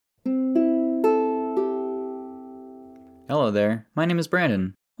Hello there, my name is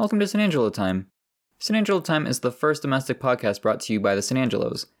Brandon. Welcome to San Angelo Time. San Angelo Time is the first domestic podcast brought to you by the San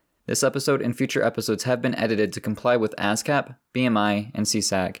Angelos. This episode and future episodes have been edited to comply with ASCAP, BMI, and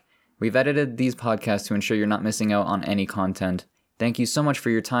CSAC. We've edited these podcasts to ensure you're not missing out on any content. Thank you so much for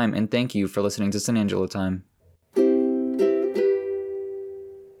your time, and thank you for listening to San Angelo Time.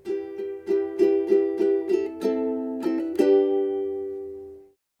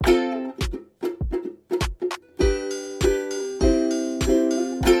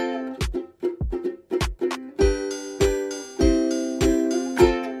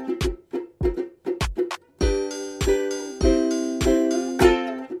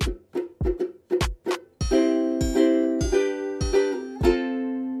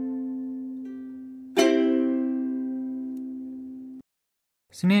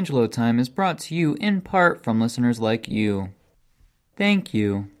 San Angelo Time is brought to you in part from listeners like you. Thank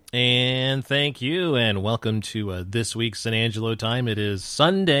you. And thank you, and welcome to this week's San Angelo Time. It is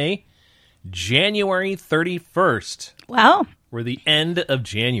Sunday, January 31st. Wow. We're the end of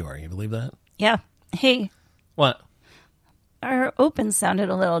January. You believe that? Yeah. Hey. What? Our open sounded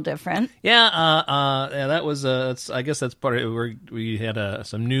a little different. Yeah, that was, I guess that's part of it. We had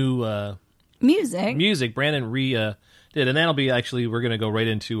some new music. Brandon did, and that'll be actually, we're going to go right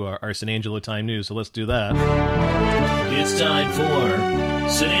into our San Angelo Time news, so let's do that. It's time for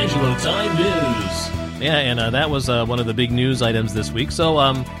San Angelo Time news. Yeah, and that was one of the big news items this week. So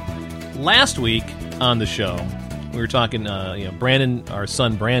last week on the show, we were talking, Brandon, our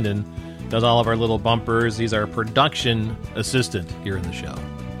son Brandon, does all of our little bumpers. He's our production assistant here in the show.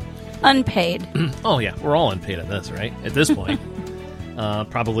 Unpaid. Oh, yeah, we're all unpaid at this, right? At this point.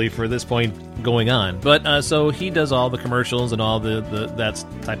 Probably for this point going on. But so he does all the commercials and all that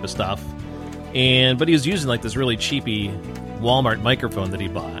type of stuff. But he was using like this really cheapy Walmart microphone that he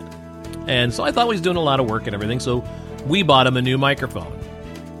bought. And so I thought he was doing a lot of work and everything. So we bought him a new microphone.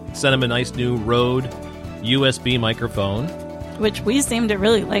 Sent him a nice new Rode USB microphone. Which we seem to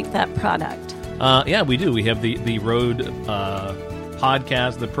really like that product. Yeah, we do. We have the Rode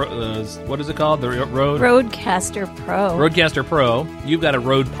podcast, what is it called? The Rodecaster Pro. Rodecaster Pro. You've got a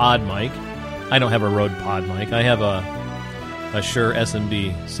Rode Pod mic. I don't have a Rode Pod mic. I have a Shure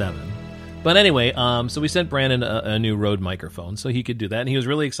SMB7. But anyway, so we sent Brandon a new Rode microphone so he could do that, and he was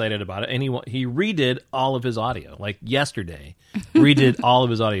really excited about it. And he redid all of his audio, like yesterday. Redid all of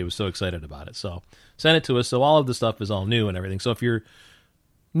his audio. He was so excited about it. So sent it to us. So all of the stuff is all new and everything. So if you're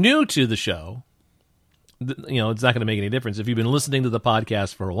new to the show, it's not going to make any difference. If you've been listening to the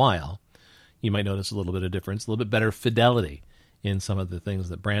podcast for a while, you might notice a little bit of difference, a little bit better fidelity in some of the things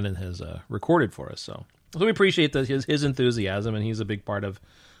that Brandon has recorded for us. So we appreciate his enthusiasm, and he's a big part of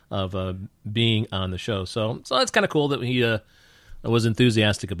being on the show. So that's kind of cool that he was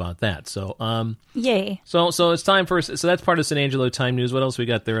enthusiastic about that. So yay. So it's time for, so that's part of San Angelo Time news. What else we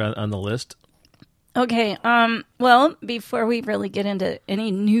got there on the list? Okay. Well, before we really get into any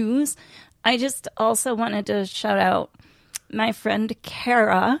news, I just also wanted to shout out my friend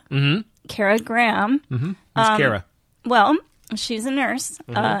Kara, Kara Graham. Mm-hmm. Who's Kara? Well, she's a nurse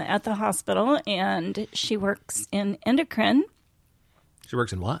at the hospital, and she works in endocrine. She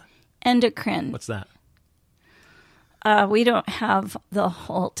works in what? Endocrine. What's that? We don't have the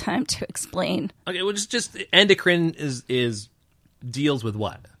whole time to explain. Okay, well, just endocrine is deals with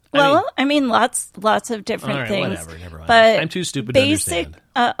what? I mean, lots of different all right, things. Whatever, never mind. But I'm too stupid to understand.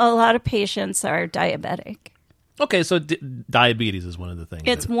 A lot of patients are diabetic. Okay, so diabetes is one of the things.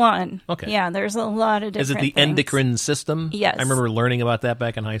 It's one. Okay. Yeah, there's a lot of different Is it the things. endocrine system? Yes. I remember learning about that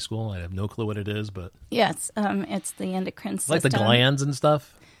back in high school. I have no clue what it is, but... Yes, it's the endocrine system. Like the glands and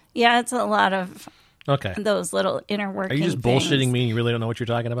stuff? Yeah, it's a lot of okay. those little inner working Are you just things. bullshitting me and you really don't know what you're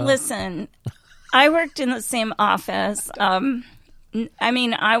talking about? Listen, I worked in the same office. I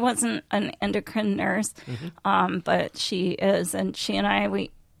mean, I wasn't an endocrine nurse, but she is, and she and I,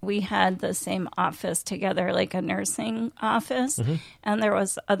 we had the same office together, like a nursing office, and there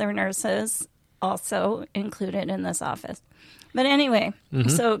was other nurses also included in this office. But anyway,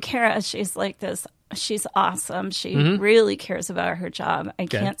 so Kara, she's like this. She's awesome. She really cares about her job. I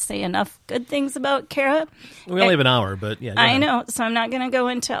can't say enough good things about Kara. We only have an hour, but yeah. I know, so I'm not going to go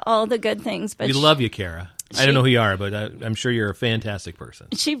into all the good things. But we love you, Kara. I don't know who you are, but I'm sure you're a fantastic person.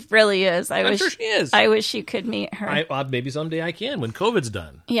 She really is. I'm sure she is. I wish you could meet her. Maybe someday I can when COVID's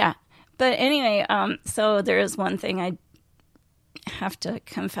done. Yeah. But anyway, so there is one thing I have to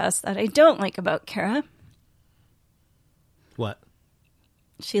confess that I don't like about Kara. What?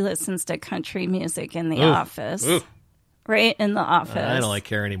 She listens to country music in the office. Oof. Right in the office. I don't like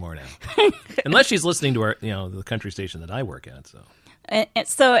Kara anymore now. Unless she's listening to our, the country station that I work at.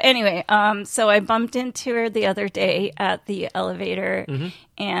 So anyway, so I bumped into her the other day at the elevator,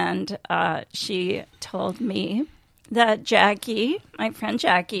 and she told me that Jackie, my friend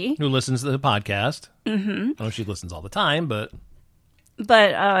Jackie, Who listens to the podcast. I don't know if she listens all the time, but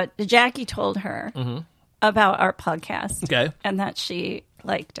Jackie told her about our podcast. Okay. And that she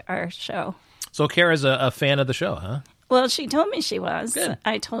liked our show. So Kara's a fan of the show, huh? Well, she told me she was. Good.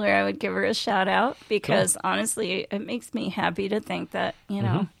 I told her I would give her a shout out because honestly, it makes me happy to think that, you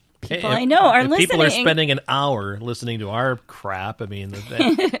know, people I know are if listening. People are spending an hour listening to our crap. I mean,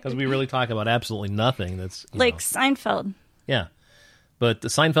 because we really talk about absolutely nothing. That's like know. Seinfeld. Yeah. But the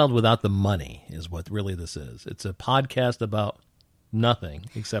Seinfeld without the money is what really this is. It's a podcast about nothing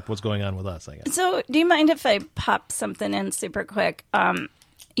except what's going on with us, I guess. So, do you mind if I pop something in super quick?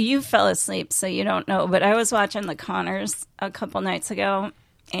 You fell asleep, so you don't know, but I was watching The Connors a couple nights ago,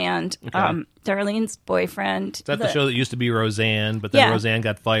 and Darlene's boyfriend. Is that the show that used to be Roseanne, but then Yeah. Roseanne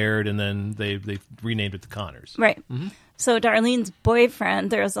got fired, and then they renamed it to Connors? Right. So Darlene's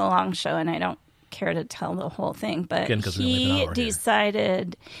boyfriend, there's a long show, and I don't care to tell the whole thing, but Again, 'cause we only have an he hour here.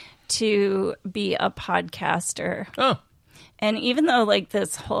 decided to be a podcaster. Oh, And even though like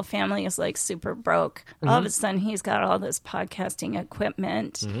this whole family is like super broke, all of a sudden he's got all this podcasting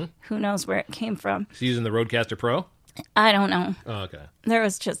equipment. Who knows where it came from? he's using the Rodecaster Pro? I don't know. Oh, okay. There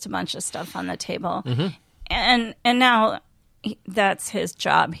was just a bunch of stuff on the table. And now that's his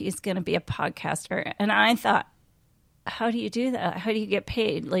job. He's going to be a podcaster. And I thought, how do you do that? How do you get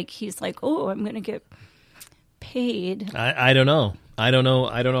paid? Like he's like, oh, I'm going to get paid. I don't know. I don't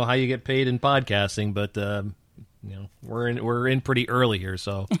know how you get paid in podcasting, but you know, we're in pretty early here,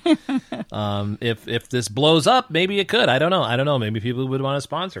 so if this blows up, maybe it could. I don't know. Maybe people would want to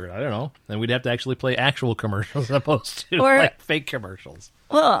sponsor it. I don't know. Then we'd have to actually play actual commercials as opposed to Or- like fake commercials.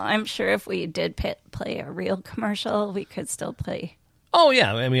 Well, I'm sure if we did play a real commercial, we could still play Oh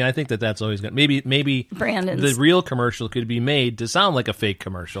yeah, I mean, I think that's always good. Maybe Brandon's. the real commercial could be made to sound like a fake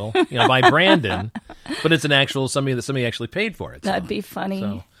commercial, you know, by Brandon, but it's an actual somebody actually paid for it. That'd be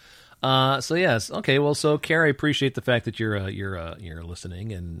funny. So yes, okay. Well, so Kara, I appreciate the fact that you're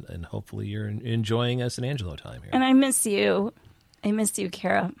listening and hopefully you're enjoying San Angelo time here. And I miss you. I miss you,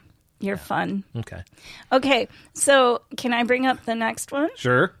 Kara. You're fun. Okay, Okay, so can I bring up the next one?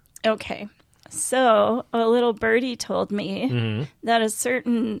 sure. Okay. So a little birdie told me that a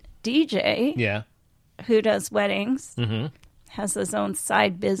certain DJ Yeah, who does weddings has his own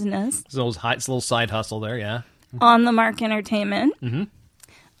side business it's a little side hustle there. Yeah. on the Mark Entertainment.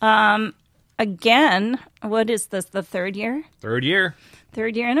 Again, what is this? The third year? Third year,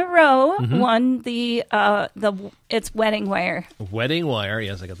 Third year in a row. Won the it's Wedding Wire. Wedding Wire.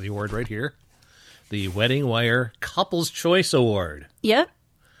 Yes, I got the award right here. The Wedding Wire Couples Choice Award. Yep.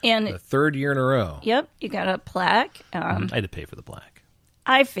 And The third year in a row. yep, you got a plaque. I had to pay for the plaque.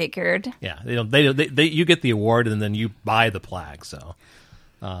 I figured. Yeah, they you get the award and then you buy the plaque. So,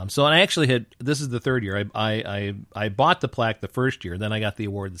 and I actually this is the third year. I bought the plaque the first year, then I got the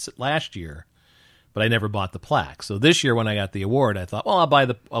award last year, but I never bought the plaque. So this year when I got the award, I thought, well, I'll buy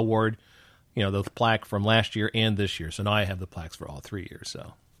the award, you know, the plaque from last year and this year. So now I have the plaques for all 3 years.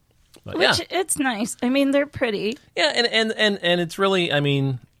 So, but Which it's nice. I mean, they're pretty. yeah, and it's really, I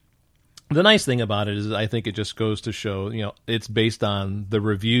mean, the nice thing about it is I think it just goes to show, you know, it's based on the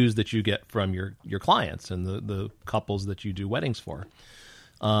reviews that you get from your clients and the couples that you do weddings for.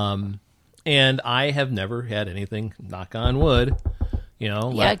 And I have never had anything, knock on wood, you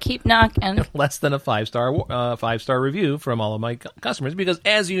know, Yeah, keep knocking. less than a 5-star review from all of my customers, because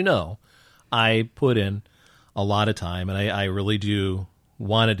as you know, I put in a lot of time and I really do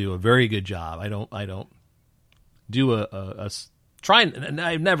want to do a very good job. I don't do a try, and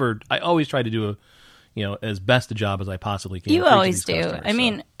I always try to do a, you know, as best a job as I possibly can. You for each of always these do. customers, I so.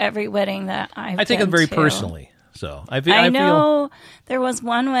 mean, every wedding that I've I take been it very to. personally. So I I feel know there was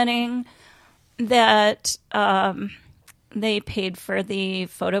one wedding that they paid for the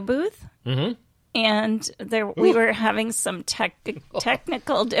photo booth. Mm-hmm. And we were having some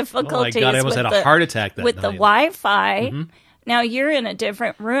technical difficulties. Oh my God, I almost had a heart attack that with night. the Wi-Fi. Now you're in a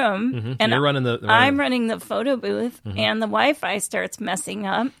different room, and You're running the- I'm running the photo booth, and the Wi-Fi starts messing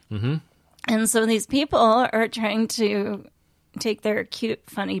up. And so these people are trying to take their cute,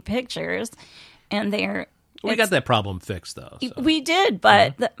 funny pictures, and we got that problem fixed though. So. we did,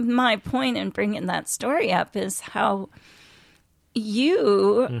 but my point in bringing that story up is how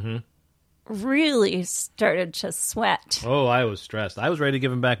you really started to sweat. Oh, I was stressed. I was ready to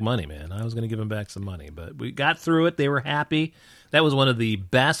give him back money, man. I was going to give him back some money, but we got through it. They were happy. That was one of the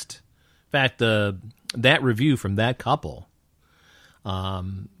best. In fact, that review from that couple,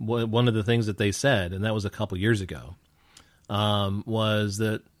 one of the things that they said, and that was a couple years ago, was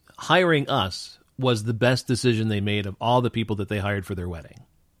that hiring us was the best decision they made of all the people that they hired for their wedding.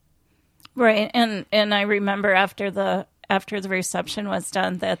 Right. And I remember after the reception was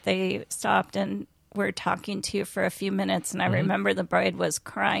done that they stopped and were talking to you for a few minutes, and I remember the bride was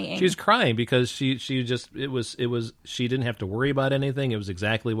crying. She was crying because she didn't have to worry about anything. It was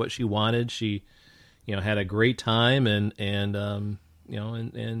exactly what she wanted. She, had a great time and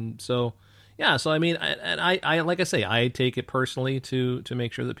so yeah. So I mean, I like I say, I take it personally to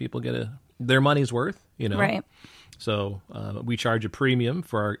make sure that people get their money's worth. Right. So we charge a premium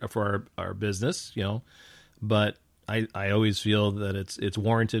for our business, but I always feel that it's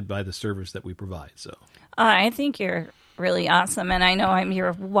warranted by the service that we provide. So I think you're really awesome, and I know I'm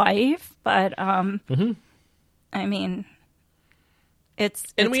your wife, but I mean,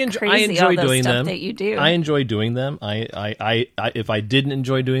 it's crazy I enjoy all the doing stuff them. that you do. I enjoy doing them. I if I didn't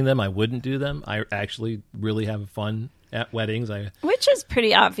enjoy doing them, I wouldn't do them. I actually really have fun at weddings. Which is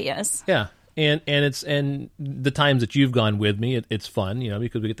pretty obvious. Yeah. And the times that you've gone with me, it's fun,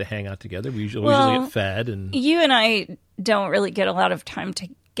 because we get to hang out together. We usually get fed, and you and I don't really get a lot of time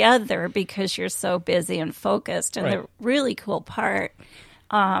together because you're so busy and focused. And the really cool part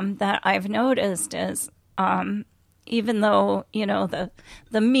that I've noticed is even though the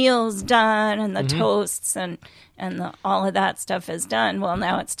meal's done and the toasts and all of that stuff is done, well,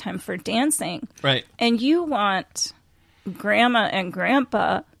 now it's time for dancing, right? And you want Grandma and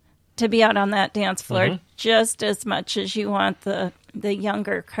Grandpa to be out on that dance floor just as much as you want the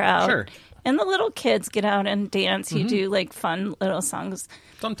younger crowd. Sure. And the little kids get out and dance. You do like fun little songs.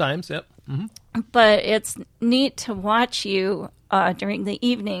 Sometimes, yep. But it's neat to watch you during the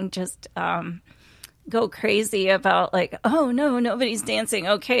evening just go crazy about like, oh no, nobody's dancing.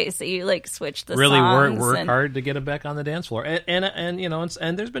 Okay, so you like switch the really songs. work hard to get them back on the dance floor.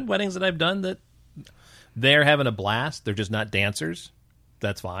 And there's been weddings that I've done that they're having a blast. They're just not dancers.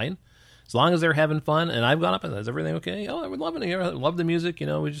 That's fine. As long as they're having fun, and I've gone up and is everything okay? Oh, we're loving it. I love the music.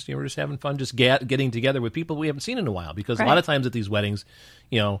 We're just having fun, just getting together with people we haven't seen in a while. Because a lot of times at these weddings,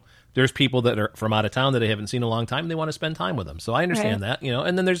 there's people that are from out of town that I haven't seen in a long time, and they want to spend time with them. So I understand that,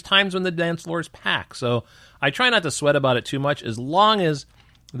 And then there's times when the dance floor is packed. So I try not to sweat about it too much, as long as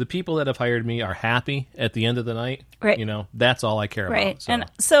the people that have hired me are happy at the end of the night. Right. That's all I care about. Right. So. And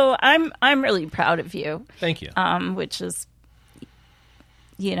so I'm really proud of you. Thank you. Which is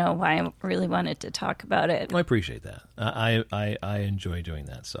why I really wanted to talk about it. I appreciate that. I enjoy doing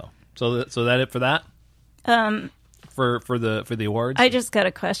that. So that it for that. For the awards. I just got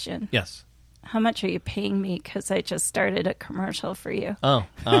a question. Yes. How much are you paying me? Because I just started a commercial for you. Oh,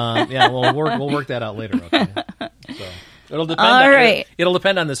 yeah. Well, we'll work that out later. Okay. So it'll depend. All right. It'll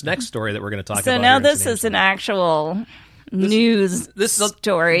depend on this next story that we're going to talk about. So now this is an actual news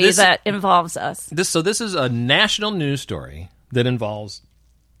story that involves us. This is a national news story that involves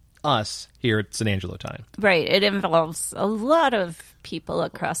us here at San Angelo Time. Right. It involves a lot of people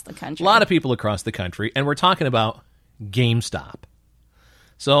across the country. A lot of people across the country, and we're talking about GameStop.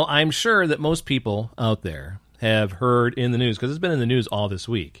 So I'm sure that most people out there have heard in the news, because it's been in the news all this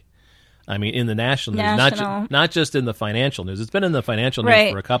week. I mean, in the national news, not just in the financial news. It's been in the financial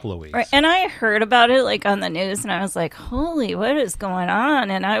news for a couple of weeks. Right. And I heard about it like on the news, and I was like, holy, what is going on?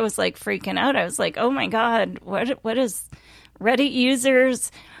 And I was like freaking out. I was like, oh my God, what is Reddit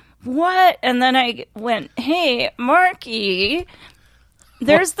users... What? And then I went, hey, Marky,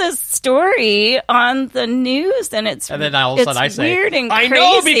 there's this story on the news, and then all of a sudden I say, weird and crazy. I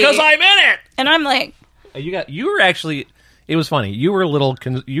know because I'm in it. And I'm like, you were actually. It was funny. You were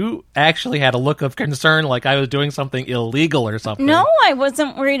you actually had a look of concern, like I was doing something illegal or something. No, I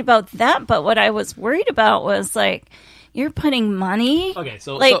wasn't worried about that. But what I was worried about was like, you're putting money,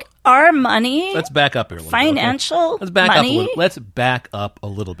 our money. Let's back up here a little financial bit. Okay? Money. Let's back up a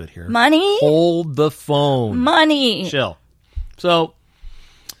little bit here. Money. Hold the phone. Money. Chill. So,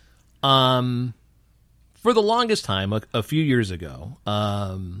 for the longest time, a few years ago,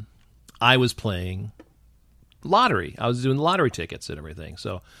 I was playing lottery. I was doing lottery tickets and everything.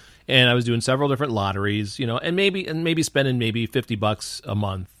 So, and I was doing several different lotteries, and maybe spending maybe $50 a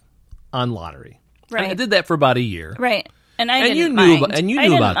month on lottery. Right. And I did that for about a year. Right. And I didn't mind. And you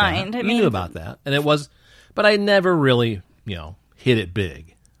knew about that. You knew about that. And it was, but I never really, hit it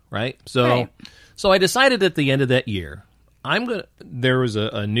big. Right. So I decided at the end of that year, there was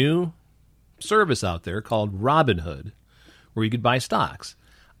a new service out there called Robinhood where you could buy stocks.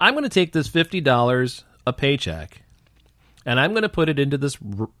 I'm going to take this $50 a paycheck and I'm going to put it into this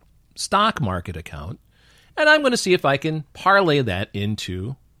stock market account, and I'm going to see if I can parlay that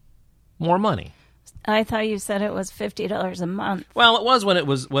into more money. I thought you said it was $50 a month. Well, it was when it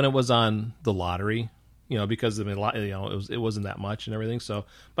was on the lottery, because of it wasn't that much and everything. So,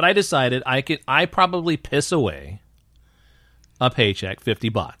 but I decided I probably piss away a paycheck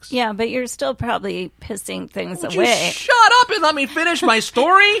 $50. Yeah, but you're still probably pissing things Would away. You shut up and let me finish my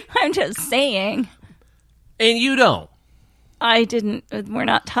story. I'm just saying. And you don't. I didn't. We're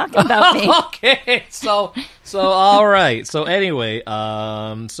not talking about me. Okay, so all right. So anyway,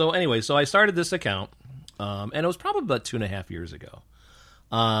 so I started this account, and it was probably about 2.5 years ago.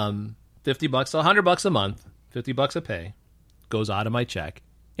 $50, $100 a month, $50 a pay goes out of my check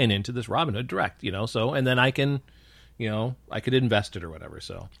and into this Robinhood Direct. So and then I can, I could invest it or whatever.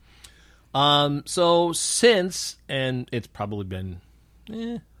 So, so since, and it's probably been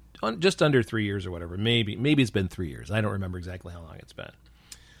just under 3 years or whatever. Maybe it's been 3 years. I don't remember exactly how long it's been.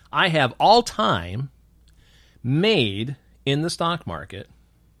 I have all time made in the stock market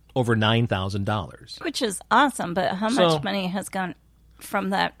over $9,000. Which is awesome, but how much money has gone from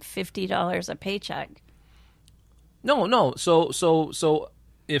that $50 a paycheck? No. So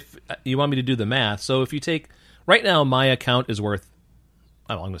if you want me to do the math, so if you take right now, my account is worth,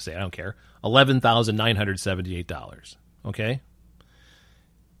 I'm going to say, I don't care, $11,978. Okay.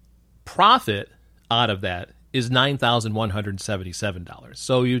 Profit out of that is $9,177.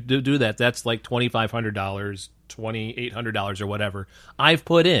 So you do that. That's like $2,500, $2,800 or whatever I've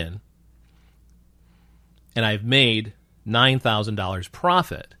put in, and I've made $9,000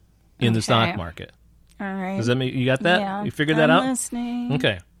 profit in the stock market. All right. Does that mean you got that? Yeah, You figured that out? I'm listening.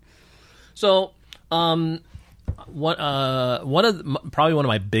 Okay. So, probably one of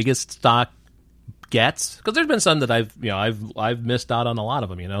my biggest stock gets, because there's been some that I've missed out on a lot of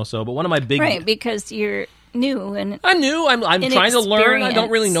them, So, but one of my big because you're new and I'm new. I'm trying to learn. I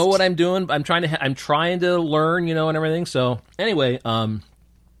don't really know what I'm doing. I'm trying to learn, and everything. So anyway,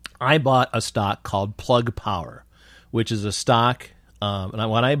 I bought a stock called Plug Power, which is a stock.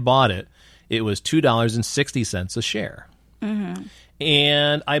 And when I bought it, it was $2.60 a share. Mm-hmm.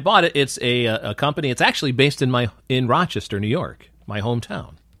 And I bought it. It's a company. It's actually based in Rochester, New York, my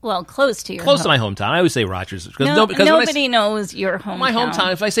hometown. Well, close to my hometown. I always say Rochester because nobody knows your hometown. My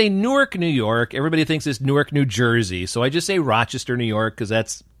hometown. If I say Newark, New York, everybody thinks it's Newark, New Jersey. So I just say Rochester, New York,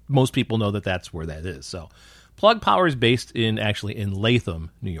 because most people know that's where that is. So, Plug Power is based in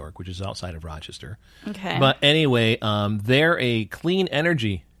Latham, New York, which is outside of Rochester. Okay. But anyway, they're a clean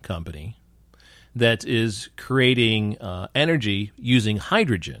energy company that is creating energy using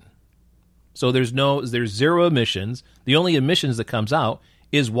hydrogen. So there's zero emissions. The only emissions that comes out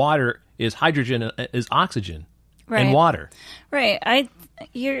is water, is hydrogen, is oxygen, and water. Right. I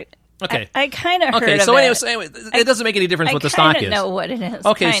kind of heard of so it. Anyway, it doesn't make any difference what the stock is. I know what it is.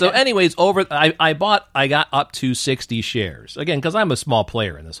 Okay, so anyways, I got up to 60 shares. Again, because I'm a small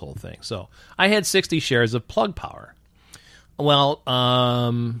player in this whole thing. So I had 60 shares of Plug Power. Well,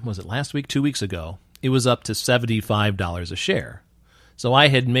 was it last week, 2 weeks ago? It was up to $75 a share. So I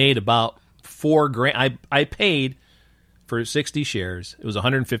had made about $4,000. I paid for 60 shares. It was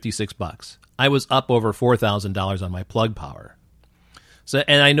 $156. I was up over $4,000 on my Plug Power. So,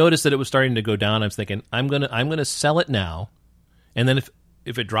 and I noticed that it was starting to go down. I was thinking, I'm gonna sell it now, and then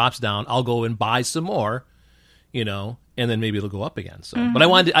if it drops down, I'll go and buy some more, and then maybe it'll go up again. So, but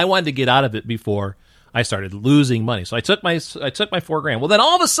I wanted to get out of it before I started losing money. So I took my $4,000. Well, then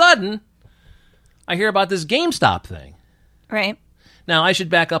all of a sudden, I hear about this GameStop thing. Right. Now, I should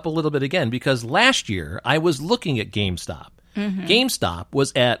back up a little bit again, because last year I was looking at GameStop. Mm-hmm. GameStop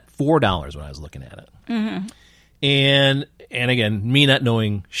was at $4 when I was looking at it. Mm-hmm. And again, me not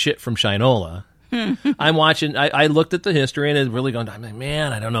knowing shit from Shinola, I'm watching, I looked at the history and it's really going, I'm like,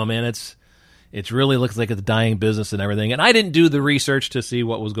 man, I don't know, man. It really looks like it's a dying business and everything. And I didn't do the research to see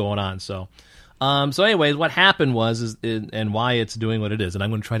what was going on. So anyways, what happened and why it's doing what it is, and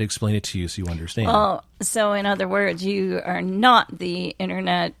I'm going to try to explain it to you so you understand. Well, so in other words, you are not the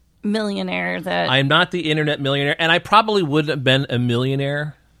internet millionaire that... I'm not the internet millionaire, and I probably wouldn't have been a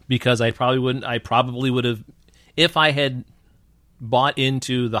millionaire because I probably would have, if I had bought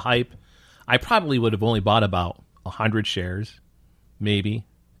into the hype, I probably would have only bought about 100 shares, maybe,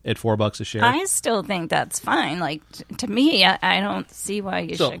 at $4 a share. I still think that's fine. Like, to me, I don't see why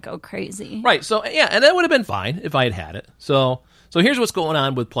you should go crazy. Right. So, yeah, and that would have been fine if I had it. So here's what's going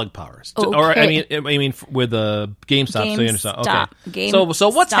on with Plug Power. Okay. Or, I mean, with the GameStop. So you understand. Okay. So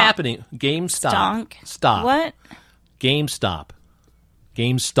what's happening? GameStop. Stop. What? GameStop.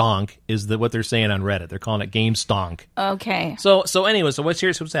 GameStonk is what they're saying on Reddit. They're calling it GameStonk. Okay. So anyway,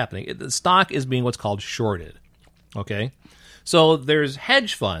 here's what's happening. The stock is being what's called shorted. Okay. So there's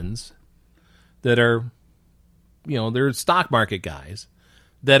hedge funds that are, they're stock market guys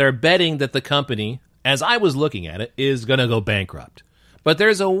that are betting that the company, as I was looking at it, is going to go bankrupt. But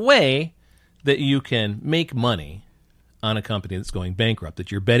there's a way that you can make money on a company that's going bankrupt,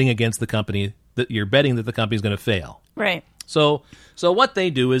 that you're betting against the company, that you're betting that the company's going to fail. Right. So what they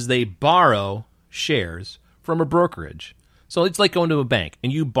do is they borrow shares from a brokerage. So it's like going to a bank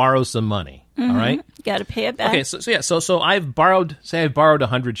and you borrow some money. All right. Got to pay it back. Okay. So I've borrowed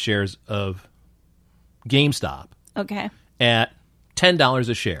 100 shares of GameStop Okay. at $10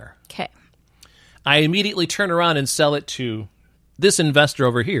 a share. Okay. I immediately turn around and sell it to this investor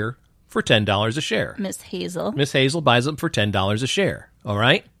over here for $10 a share. Miss Hazel. Miss Hazel buys them for $10 a share. All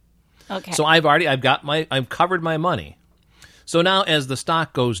right. Okay. So I've covered my money. So now as the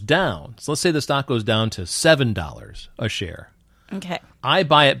stock goes down, so let's say the stock goes down to $7 a share. Okay. I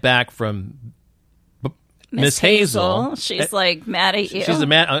buy it back from Miss Hazel. She's like mad at you. She's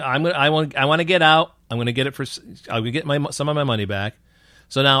mad. I want to get out. I'm going to get it for. I'll get some of my money back.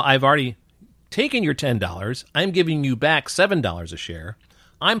 So now I've already taken your $10. I'm giving you back $7 a share.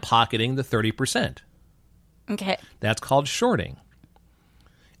 I'm pocketing the 30%. Okay. That's called shorting.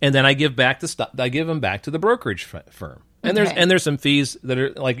 And then I give back the stock. I give them back to the brokerage firm. And there's some fees that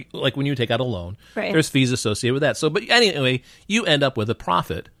are like when you take out a loan. Right. There's fees associated with that. So, but anyway, you end up with a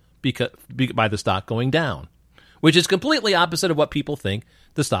profit by the stock going down, which is completely opposite of what people think.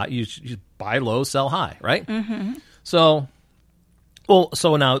 The stock you buy low, sell high, right? Mm-hmm. So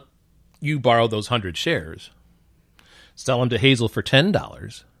now you borrow those 100 shares, sell them to Hazel for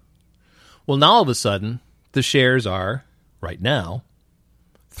 $10. Well, now all of a sudden the shares are right now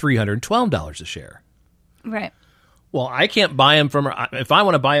 $312 a share. Right. Well, I can't buy them from her. If I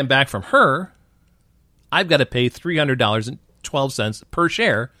want to buy them back from her, I've got to pay $300.12 per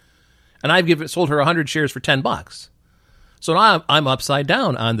share, and I've sold her 100 shares for $10. So now I'm upside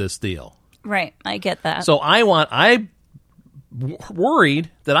down on this deal. Right. I get that. So I'm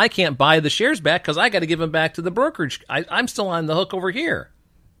worried that I can't buy the shares back because I got to give them back to the brokerage. I'm still on the hook over here.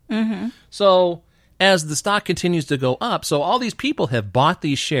 Mm-hmm. So as the stock continues to go up, so all these people have bought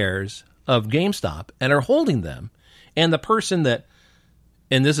these shares of GameStop and are holding them. And the person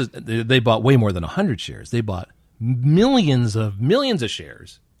they bought way more than 100 shares. They bought millions of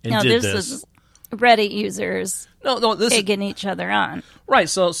shares and now, did this is Reddit users this egging each other on. Right.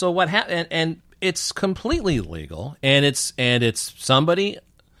 So what happened? And it's completely legal, and it's somebody.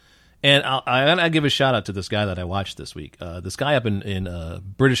 And I give a shout out to this guy that I watched this week. This guy up in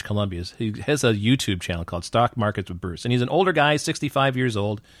British Columbia, he has a YouTube channel called Stock Markets with Bruce, and he's an older guy, 65 years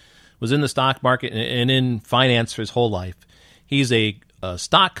old. Was in the stock market and in finance for his whole life. He's a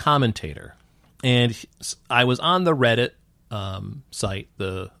stock commentator. And I was on the Reddit site,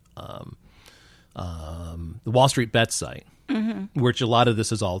 the Wall Street Bets site, which a lot of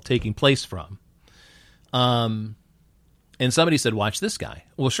this is all taking place from. And somebody said, watch this guy.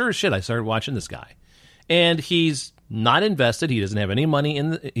 Well, sure as shit, I started watching this guy. And he's not invested. He doesn't have any money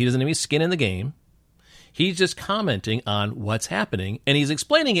he doesn't have any skin in the game. He's just commenting on what's happening, and he's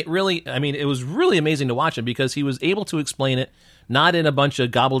explaining it really. I mean, it was really amazing to watch him because he was able to explain it not in a bunch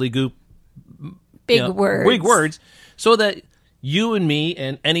of gobbledygook, big words, so that you and me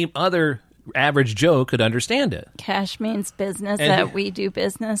and any other average Joe could understand it. Cash means business, that we do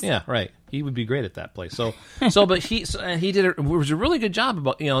business. Yeah, right. He would be great at that place. But he did it was a really good job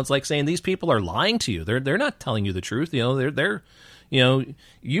about, it's like saying these people are lying to you. They're not telling you the truth. They're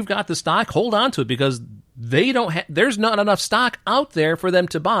you've got the stock, hold on to it because they don't there's not enough stock out there for them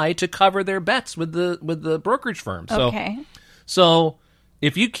to buy to cover their bets with the brokerage firm. So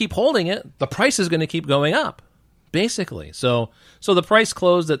if you keep holding it, the price is going to keep going up, basically. So the price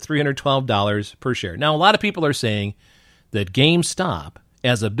closed at $312 per share. Now, a lot of people are saying that GameStop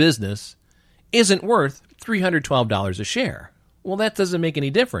as a business isn't worth $312 a share. Well, that doesn't make any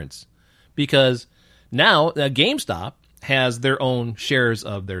difference because now GameStop has their own shares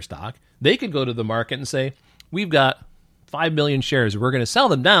of their stock. They could go to the market and say, we've got 5 million shares. We're going to sell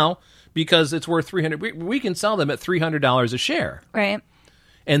them now because it's worth $300. We can sell them at $300 a share. Right.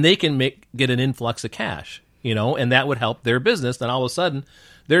 And they can get an influx of cash, and that would help their business. Then all of a sudden,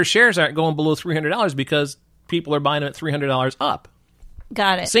 their shares aren't going below $300 because people are buying them at $300 up.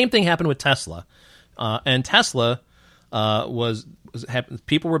 Got it. Same thing happened with Tesla. And Tesla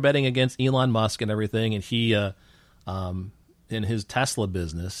people were betting against Elon Musk and everything, and he in his Tesla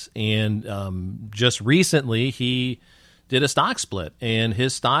business, and just recently he did a stock split, and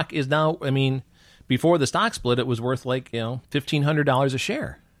his stock is now, before the stock split it was worth $1,500 a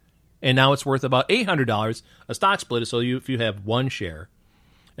share, and now it's worth about $800 a stock split. So if you have one share,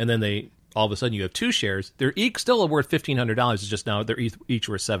 and then all of a sudden you have two shares, they're still worth $1,500. It's just now they're each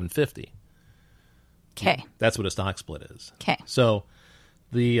worth $750. Okay, that's what a stock split is. Okay, so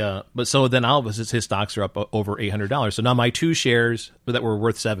But so then all of his stocks are up over $800. So now my 2 shares that were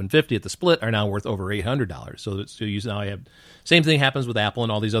worth $750 at the split are now worth over $800. So now I have same thing happens with Apple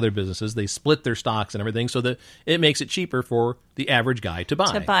and all these other businesses. They split their stocks and everything so that it makes it cheaper for the average guy to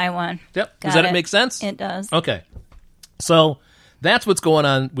buy. To buy one. Yep. Got Does that it. make sense? It does. Okay. So that's what's going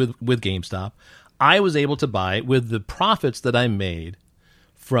on with GameStop. I was able to buy with the profits that I made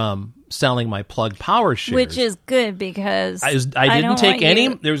from selling my Plug Power shares. Which is good because I didn't don't take want any.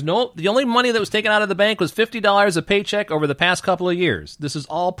 you- The only money that was taken out of the bank was $50 a paycheck over the past couple of years. This is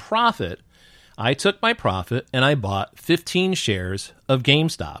all profit. I took my profit and I bought 15 shares of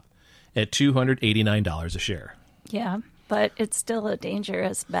GameStop at $289 a share. Yeah, but it's still a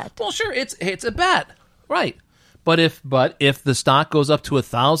dangerous bet. Well, sure, it's a bet, right? But if the stock goes up to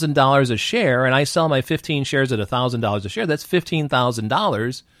 $1,000 a share and I sell my 15 shares at $1,000 a share, that's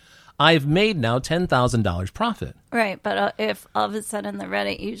 $15,000. I've made now $10,000 profit. Right, but if all of a sudden the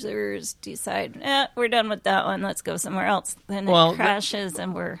Reddit users decide, we're done with that one, let's go somewhere else, then it crashes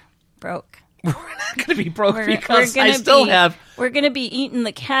and we're broke. We're not going to be broke because we're I still have. We're going to be eating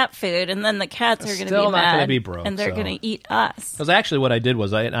the cat food, and then the cats are going to be Still not mad, gonna be broke, and they're so. going to eat us. Because actually, what I did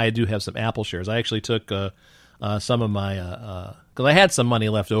was I do have some Apple shares. I actually took some of my because I had some money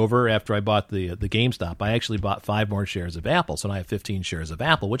left over after I bought the GameStop. I actually bought 5 more shares of Apple, so now I have 15 shares of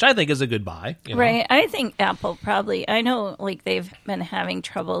Apple, which I think is a good buy. You know? Right. I think Apple probably, I know like they've been having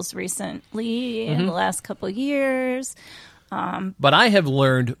troubles recently in the last couple of years. But I have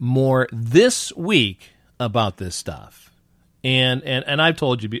learned more this week about this stuff, and I've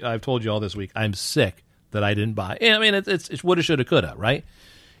told you all this week. I'm sick that I didn't buy. I mean, it's woulda, shoulda, coulda, right?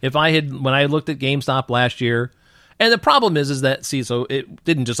 If I had when I looked at GameStop last year, and the problem is that so it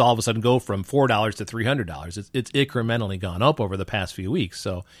didn't just all of a sudden go from $4 to $300. It's incrementally gone up over the past few weeks.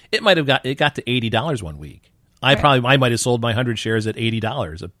 So it got to $80 one week. I might have sold my 100 shares at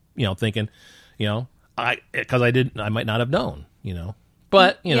 $80. Thinking, because I might not have known,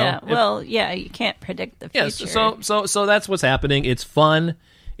 But you you can't predict the future. Yeah, so that's what's happening. It's fun,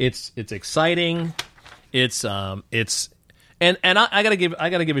 it's exciting, and I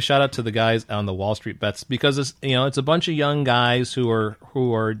gotta give a shout out to the guys on the Wall Street Bets because it's a bunch of young guys who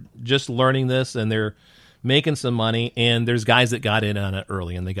are just learning this and they're making some money, and there's guys that got in on it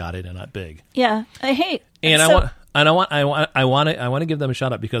early and they got in on it big. Yeah, I hate. And I want to give them a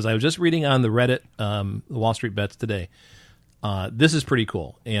shout out because I was just reading on the Reddit, the Wall Street Bets today. This is pretty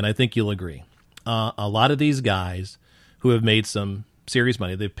cool, and I think you'll agree. A lot of these guys who have made some serious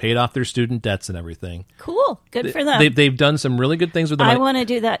money, they've paid off their student debts and everything. Cool, good for them. They've done some really good things with their money. I want to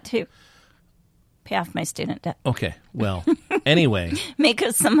do that too. Pay off my student debt. Okay, well, anyway. Make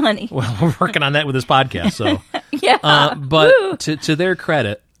us some money. Well, we're working on that with this podcast, so. Yeah. But to their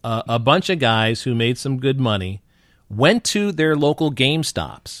credit, a bunch of guys who made some good money went to their local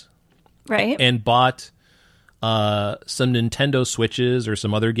GameStops. Right. And bought some Nintendo Switches or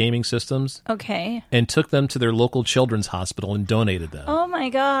some other gaming systems. Okay. And took them to their local children's hospital and donated them. Oh, my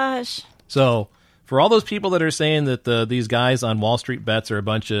gosh. So for all those people that are saying that these guys on Wall Street Bets are a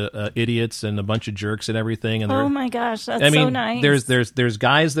bunch of idiots and a bunch of jerks and everything, and oh my gosh, that's so nice. There's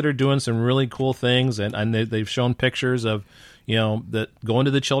guys that are doing some really cool things, and they've shown pictures of that going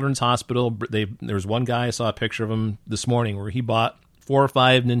to the children's hospital. There's one guy, I saw a picture of him this morning where he bought 4 or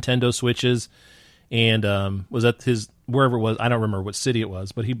 5 Nintendo Switches, and was at wherever it was. I don't remember what city it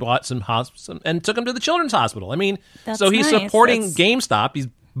was, but he bought some and took him to the children's hospital. I mean, so he's nice. supporting GameStop.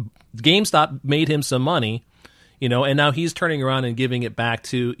 GameStop made him some money, and now he's turning around and giving it back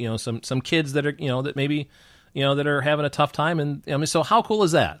to some kids that are that maybe that are having a tough time. And I mean, so how cool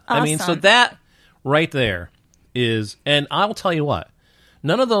is that? Awesome. I mean, so that right there is, and I'll tell you what,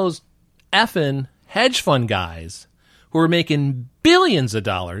 none of those effing hedge fund guys who are making billions of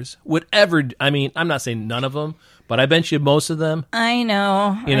dollars would ever. I mean, I'm not saying none of them, but I bet you most of them. I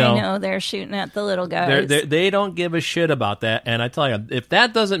know. I know they're shooting at the little guys. They don't give a shit about that. And I tell you, if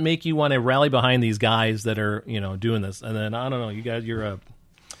that doesn't make you want to rally behind these guys that are doing this, and then I don't know, you guys,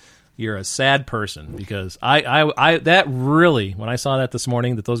 you're a sad person because I that really, when I saw that this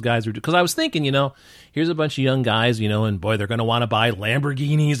morning that those guys were, because I was thinking, here's a bunch of young guys, and boy, they're going to want to buy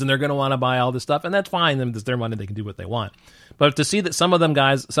Lamborghinis and they're going to want to buy all this stuff, and that's fine. It's their money; they can do what they want. But to see that some of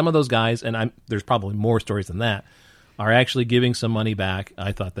those guys, and there's probably more stories than that, are actually giving some money back,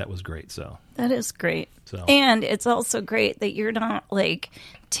 I thought that was great. So that is great. So. And it's also great that you're not like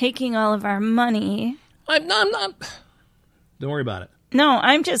taking all of our money. I'm not. Don't worry about it. No,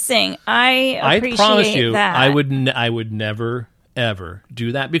 I'm just saying I appreciate promise you, that. I would never ever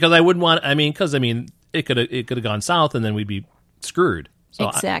do that because I wouldn't want. It could have gone south and then we'd be screwed. So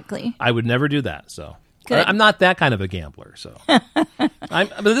exactly. I would never do that. So good. I'm not that kind of a gambler. So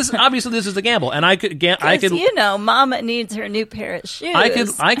But this is a gamble, and I could Mama needs her new pair of shoes.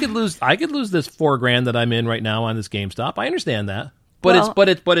 I could lose this $4,000 that I'm in right now on this GameStop. I understand that, but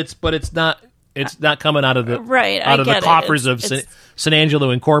it's not coming out of the the coffers of San Angelo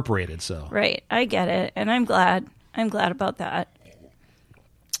Incorporated. So right, I get it, and I'm glad about that.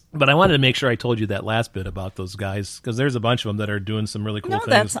 But I wanted to make sure I told you that last bit about those guys, because there's a bunch of them that are doing some really cool things.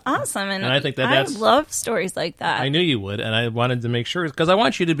 No, that's awesome, and I think that's. I love stories like that. I knew you would, and I wanted to make sure, because I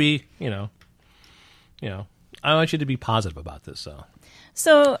want you to be, I want you to be positive about this.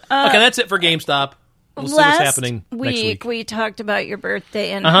 So okay, that's it for GameStop. We'll see what's happening next week. We talked about your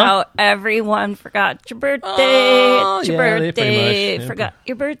birthday and how everyone forgot your birthday. It's your birthday. Forgot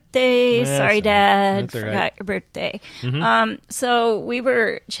your birthday. Sorry, Dad. Forgot your birthday. Mm-hmm. So we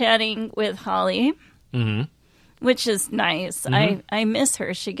were chatting with Holly, which is nice. Mm-hmm. I miss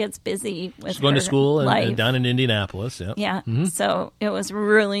her. She gets busy with She's going to school life. down in Indianapolis. Yep. Yeah. Mm-hmm. So it was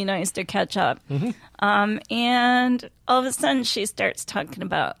really nice to catch up. Mm-hmm. And all of a sudden she starts talking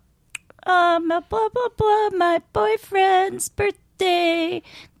about blah, blah, blah, my boyfriend's birthday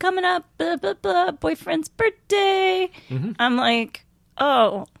coming up, blah, blah, blah, boyfriend's birthday. Mm-hmm. I'm like,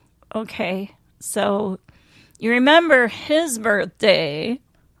 oh, okay. So you remember his birthday.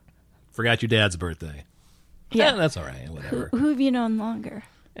 Forgot your dad's birthday. Yeah. That's all right. Whatever. Who have you known longer?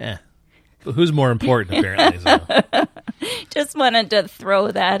 Yeah. But who's more important, apparently? So. Just wanted to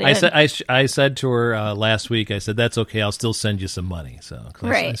throw that in. I said to her last week, I said, that's okay, I'll still send you some money. So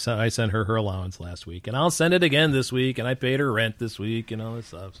right. I sent her allowance last week, and I'll send it again this week, and I paid her rent this week and all this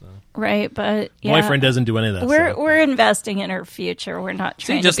stuff. So right, but boyfriend doesn't do any of that stuff. We're investing in her future. We're not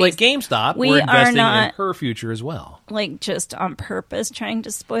trying just to be, like GameStop, we're investing in her future as well. Like just on purpose trying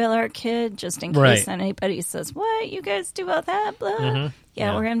to spoil our kid, just in case anybody says, what, you guys do all that, blah. Mm-hmm.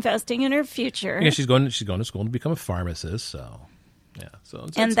 Yeah, we're investing in her future. Yeah, she's going to school to become a pharmacist. So, yeah.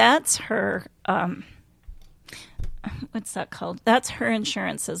 And that's her. What's that called? That's her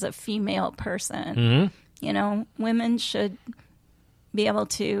insurance as a female person. Mm-hmm. Women should be able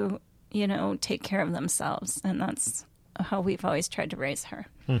to, take care of themselves, and that's how we've always tried to raise her.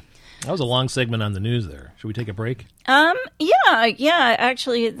 That was a long segment on the news there. Should we take a break? Yeah.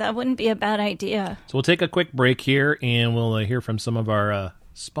 Actually, that wouldn't be a bad idea. So we'll take a quick break here, and we'll hear from some of our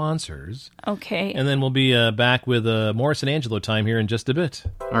sponsors. Okay. And then we'll be back with more San Angelo time here in just a bit.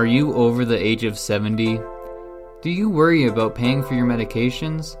 Are you over the age of 70? Do you worry about paying for your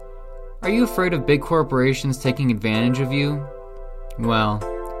medications? Are you afraid of big corporations taking advantage of you? Well,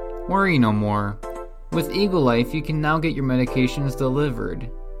 worry no more. With Eagle Life, you can now get your medications delivered.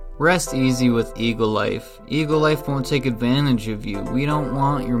 Rest easy with Eagle Life. Eagle Life won't take advantage of you. We don't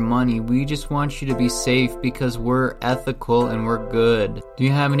want your money. We just want you to be safe because we're ethical and we're good. Do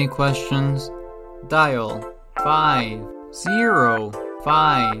you have any questions? Dial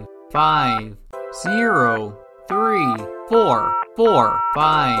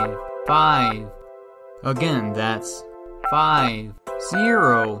 505-0-3-4-5-5. Again, that's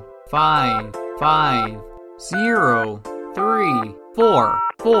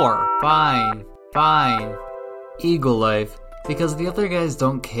 505-0-3-4-5-5. Eagle Life, because the other guys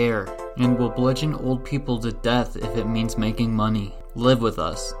don't care and will bludgeon old people to death if it means making money. Live with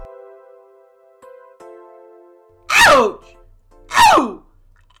us. Ouch! Ow!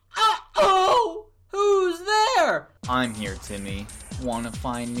 Uh-oh! Who's there? I'm here, Timmy. Wanna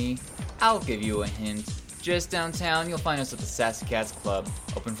find me? I'll give you a hint. Just downtown, you'll find us at the Sassy Cats Club.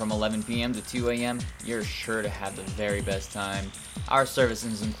 Open from 11 p.m. to 2 a.m. You're sure to have the very best time. Our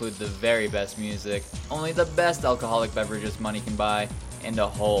services include the very best music, only the best alcoholic beverages money can buy, and a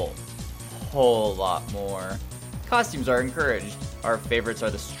whole lot more. Costumes are encouraged. Our favorites are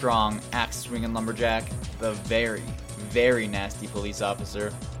the strong, axe-swinging lumberjack, the very, very nasty police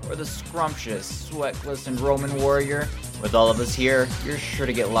officer, or the scrumptious, sweat-glistened Roman warrior. With all of us here, you're sure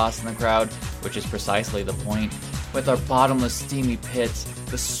to get lost in the crowd, which is precisely the point. With our bottomless, steamy pits,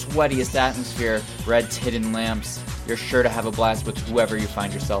 the sweatiest atmosphere, red-titted lamps, you're sure to have a blast with whoever you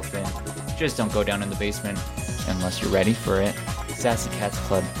find yourself in. Just don't go down in the basement, unless you're ready for it. Sassy Cats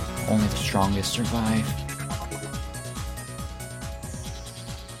Club, only the strongest survive.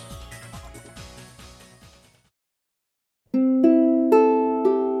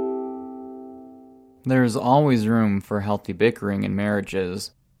 There's always room for healthy bickering in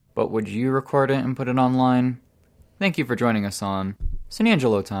marriages, but would you record it and put it online? Thank you for joining us on San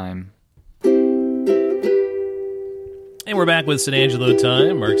Angelo Time. And we're back with San Angelo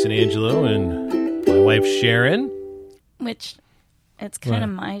Time. Mark San Angelo and my wife Sharon. Which, it's kind of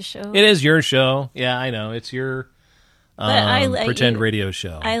my show. It is your show. Yeah, I know. It's your pretend radio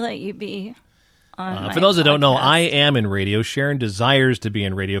show. I let you be on my For those that don't know, podcast. I am in radio. Sharon desires to be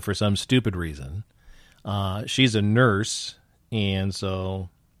in radio for some stupid reason. She's a nurse, and so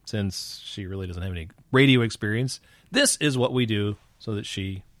since she really doesn't have any radio experience, this is what we do so that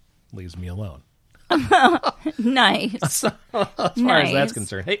she leaves me alone. Nice. As far as that's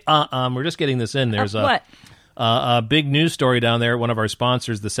concerned. Hey, we're just getting this in. There's What? a big news story down there. One of our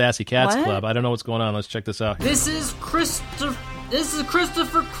sponsors, the Sassy Cats What? Club. I don't know what's going on. Let's check this out. This is Christopher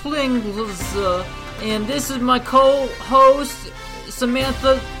Klingles, and this is my co-host,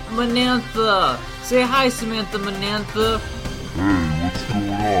 Samantha Manantha. Say hi, Samantha Manantha. Hey, what's going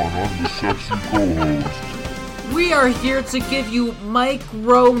on? I'm the sexy co-host. We are here to give you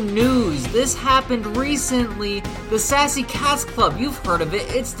micro news. This happened recently. The Sassy Cats Club, you've heard of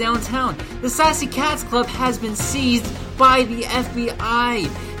it, it's downtown. The Sassy Cats Club has been seized by the FBI.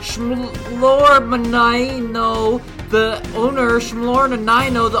 Shmlor Nanino, the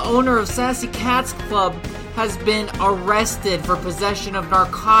owner of Sassy Cats Club, has been arrested for possession of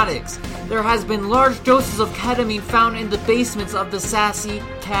narcotics. There has been large doses of ketamine found in the basements of the Sassy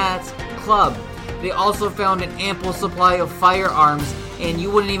Cats Club. They also found an ample supply of firearms, and you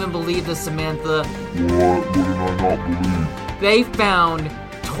wouldn't even believe this, Samantha. What? What did I not believe? They found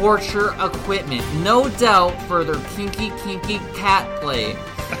torture equipment, no doubt for their kinky cat play.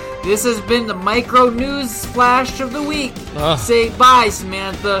 This has been the micro news flash of the week. Say bye,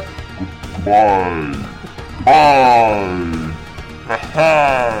 Samantha. Bye. Bye.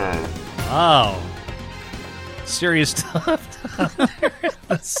 Ha-ha. Wow. Serious stuff.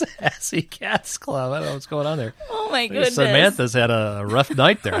 The Sassy Cats Club. I don't know what's going on there. Oh my goodness. Samantha's had a rough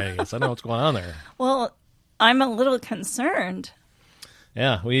night there, I guess. I don't know what's going on there. Well, I'm a little concerned.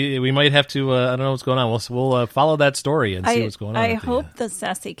 Yeah, we might have to, I don't know what's going on. We'll follow that story and see what's going on. I hope the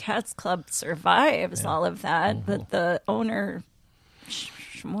Sassy Cats Club survives all of that, Mm-hmm. but the owner,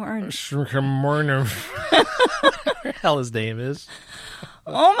 Shmorn. hell his name is.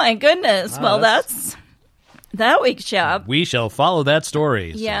 Oh my goodness. Well, that's that week's job. We shall follow that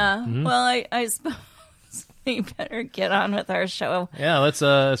story. So, Yeah. Well, I suppose we better get on with our show. yeah, let's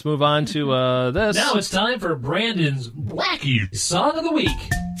move on to this. Now it's time for Brandon's Wacky Song of the Week.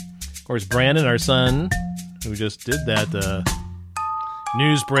 Of course, Brandon, our son, who just did that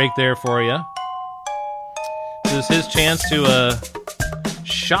news break there for you. This is his chance to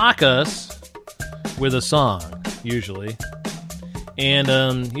shock us with a song, usually.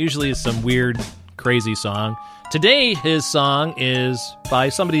 And usually it's some weird, crazy song. Today, his song is by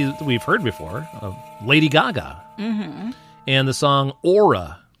somebody that we've heard before, Lady Gaga. Mm-hmm. And the song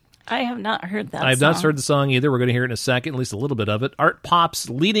Aura. I have not heard that I've song. not heard the song either. We're going to hear it in a second, at least a little bit of it. Art Pop's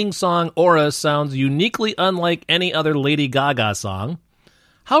leading song, Aura, sounds uniquely unlike any other Lady Gaga song.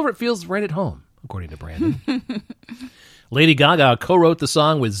 However, it feels right at home, according to Brandon. Lady Gaga co-wrote the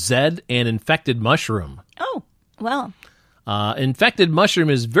song with Zedd and Infected Mushroom. Oh, well. Infected Mushroom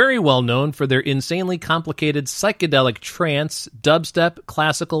is very well known for their insanely complicated psychedelic trance, dubstep,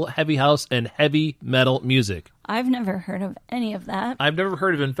 classical, heavy house, and heavy metal music. I've never heard of any of that. I've never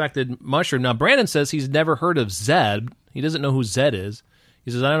heard of Infected Mushroom. Now, Brandon says he's never heard of Zedd. He doesn't know who Zedd is.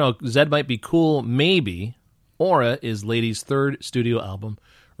 He says, I don't know, Zedd might be cool, maybe. Aura is Lady's third studio album,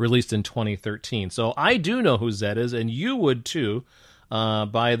 released in 2013. So I do know who Zedd is, and you would too,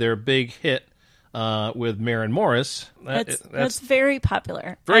 by their big hit with Maren Morris. That's very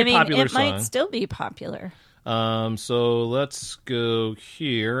popular. Very popular it might song. still be popular. So let's go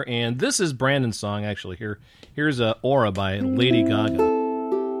here. And this is Brandon's song, actually. Here's Aura by Lady Gaga.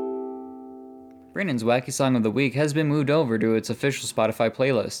 Brandon's Wacky Song of the Week has been moved over to its official Spotify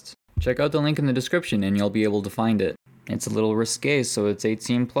playlist. Check out the link in the description and you'll be able to find it. It's a little risque, so it's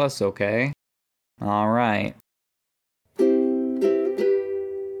 18 plus, okay? Alright.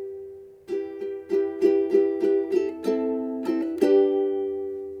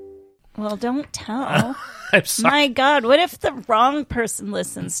 Well, don't tell. I'm sorry. My God, what if the wrong person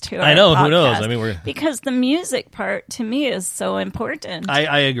listens to our I know, who podcast? knows? I mean, because the music part to me is so important.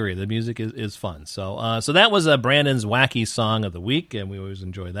 I agree. The music is fun. So so that was Brandon's Wacky Song of the Week, and we always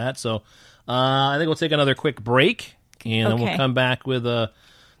enjoy that. So I think we'll take another quick break, and then we'll Okay. come back with the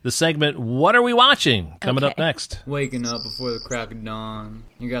segment, What Are We Watching? Coming up Okay. next. Waking up before the crack of dawn.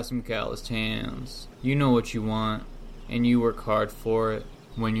 You got some calloused hands. You know what you want, and you work hard for it.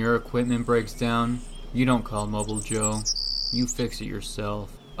 When your equipment breaks down, you don't call Mobile Joe. You fix it yourself.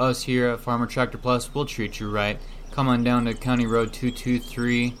 Us here at Farmer Tractor Plus will treat you right. Come on down to County Road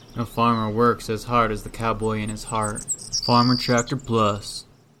 223. No farmer works as hard as the cowboy in his heart. Farmer Tractor Plus.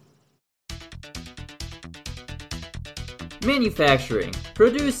 Manufacturing,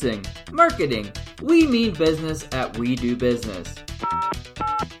 producing, marketing. We mean business at We Do Business.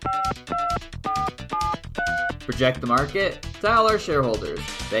 Project the market? Tell our shareholders.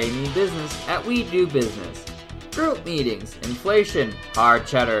 They mean business at We Do Business. Group meetings, inflation, hard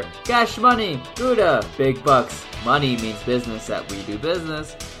cheddar, cash money, Gouda, big bucks. Money means business at We Do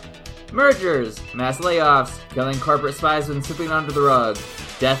Business. Mergers, mass layoffs, killing corporate spies when slipping under the rug.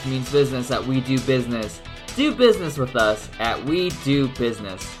 Death means business at We Do Business. Do business with us at We Do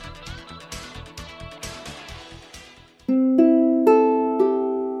Business.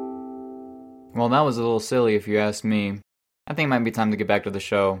 Well, that was a little silly if you ask me. I think it might be time to get back to the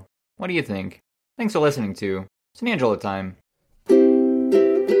show. What do you think? Thanks for listening to San Angelo Time.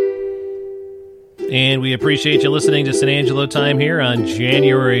 And we appreciate you listening to San Angelo Time here on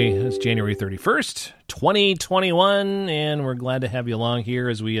January 31st, 2021. And we're glad to have you along here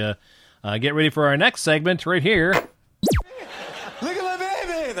as we get ready for our next segment right here. Look at my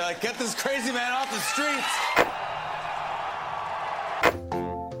baby! They're like, get this crazy man off the streets!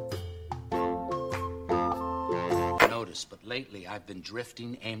 But lately I've been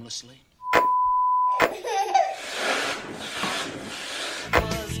drifting aimlessly.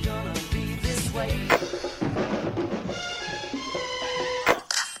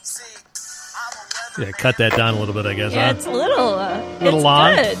 Yeah, cut that down a little bit, I guess. Yeah, huh? it's a little it's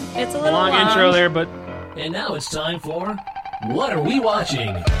long. Good. It's a little long intro there, but And now it's time for What Are We Watching?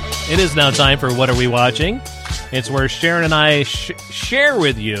 it is now time for What Are We Watching? It's where Sharon and I share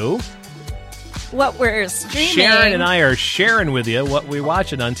with you. What we're streaming. Sharon and I are sharing with you what we're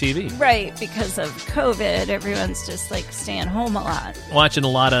watching on TV. Right, because of COVID, everyone's just like staying home a lot. Watching a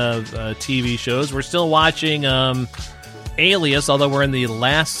lot of TV shows. We're still watching Alias, although we're in the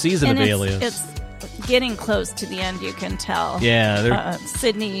last season And of Alias. It's getting close to the end, you can tell. Yeah,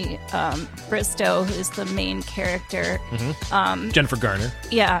 Sydney Bristow, who's the main character. Jennifer Garner.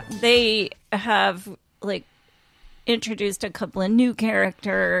 Yeah, they have like introduced a couple of new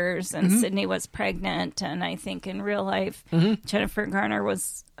characters, and Sydney was pregnant, and I think in real life Jennifer Garner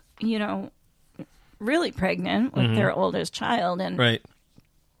was, really pregnant with their oldest child, and Right.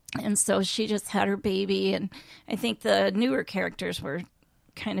 and so she just had her baby, and I think the newer characters were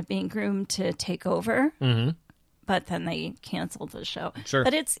kind of being groomed to take over, but then they canceled the show. Sure.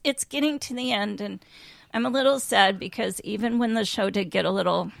 But it's getting to the end, and I'm a little sad because even when the show did get a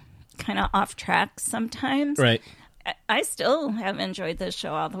little kind of off track sometimes, Right. I still have enjoyed this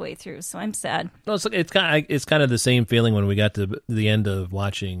show all the way through, so I'm sad. No, it's kind of the same feeling when we got to the end of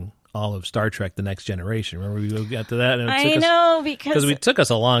watching all of Star Trek: The Next Generation. Remember we got to that? And I know, because it took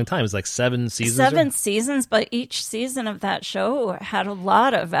us a long time. It was like 7 seasons. 7 seasons, but each season of that show had a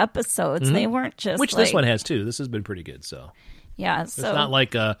lot of episodes. They weren't just Which this one has too. This has been pretty good. So yeah. it's So not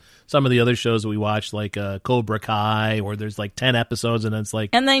like some of the other shows that we watch, like Cobra Kai, where there's like 10 episodes and it's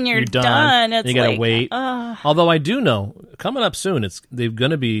like and then you're done. done. And It's you gotta like, wait. Although I do know coming up soon, they're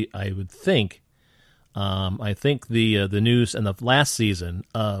going to be. I would think. I think the news and the last season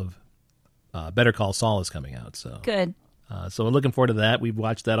of Better Call Saul is coming out. So good. So we're looking forward to that. We've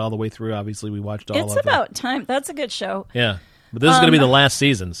watched that all the way through. Obviously, we watched all It's of about time. That's a good show. Yeah. But this is going to be the last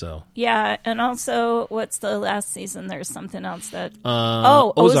season, so. Yeah, and also, what's the last season? There's something else that...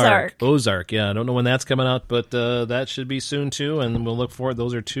 Ozark. Ozark, yeah. I don't know when that's coming out, but that should be soon, too, and we'll look for it.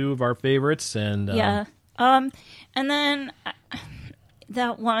 Those are two of our favorites. And yeah. And then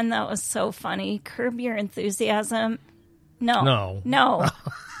that one that was so funny, Curb Your Enthusiasm. No.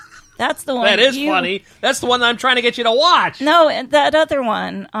 That's the one. that is funny. That's the one that I'm trying to get you to watch. No, and that other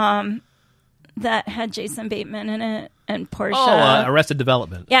one that had Jason Bateman in it and Portia. Oh, Arrested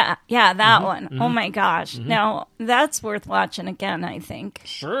Development. Yeah, that one. Oh my gosh! Now that's worth watching again, I think.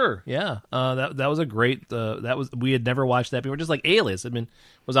 Sure, yeah. That was a great. We had never watched that before. Just like Alias,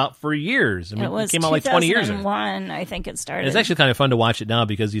 was out for years. I mean, It came out like 20 years ago. 2001, I think it started. It's actually kind of fun to watch it now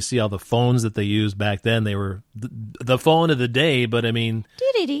because you see all the phones that they used back then. They were the phone of the day, but I mean,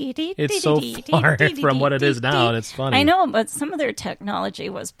 it's so far from what it is now, and it's funny. I know, but some of their technology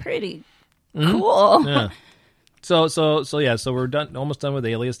was pretty cool. Yeah. So we're done, almost done with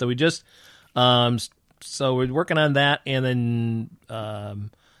Alias. So we just, so we're working on that, and then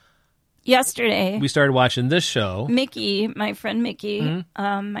Yesterday, we started watching this show. Mickey, my friend Mickey,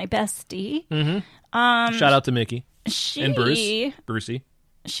 my bestie. Shout out to Mickey She and Brucey.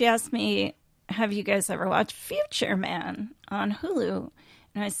 She asked me, "Have you guys ever watched Future Man on Hulu?"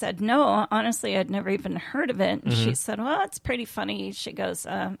 And I said, "No, honestly, I'd never even heard of it." And she said, "Well, it's pretty funny." She goes,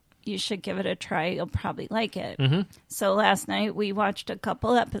 "You should give it a try. You'll probably like it." So last night we watched a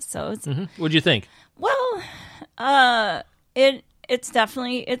couple episodes. What'd you think? Well, it's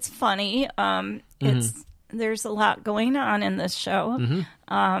definitely, it's funny. There's a lot going on in this show.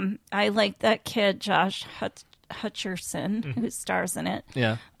 I like that kid, Josh Hutcherson, who stars in it.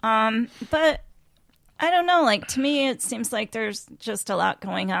 Yeah. But I don't know. Like, to me, it seems like there's just a lot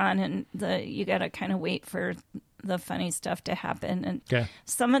going on, and you got to kind of wait for the funny stuff to happen. And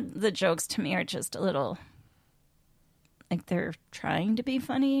some of the jokes to me are just a little like they're trying to be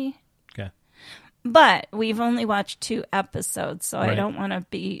funny. Okay. But we've only watched 2 episodes, so I don't want to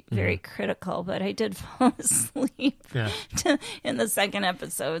be very critical, but I did fall asleep in the second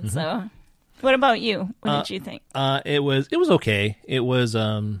episode. So what about you? What did you think? It was okay. It was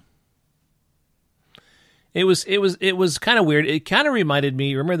kind of weird. It kind of reminded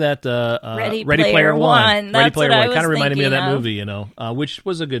me. Remember that Ready Player One? Ready Player One kind of reminded me of that of. movie, which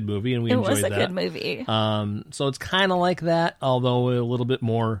was a good movie, and we enjoyed that. It was a good movie. So it's kind of like that, although a little bit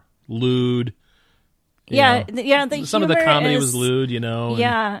more lewd. Yeah. Some of the comedy is, was lewd,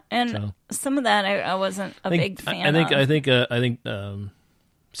 and some of that I wasn't a big fan of. I think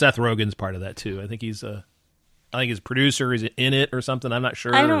Seth Rogen's part of that too. I think he's producer is in it or something. I'm not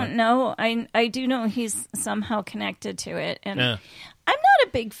sure. I don't know. I do know he's somehow connected to it, and I'm not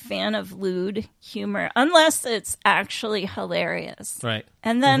a big fan of lewd humor unless it's actually hilarious. Right.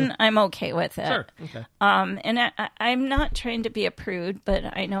 And then I'm okay with it. Sure. Okay. And I'm not trying to be a prude,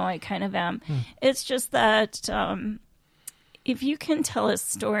 but I know I kind of am. It's just that if you can tell a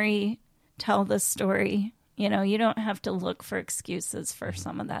story, tell the story. You don't have to look for excuses for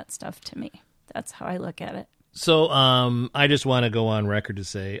some of that stuff to me. That's how I look at it. So I just want to go on record to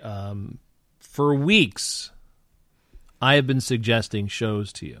say, for weeks, I have been suggesting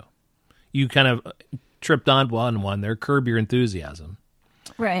shows to you. You kind of tripped on one there, Curb Your Enthusiasm.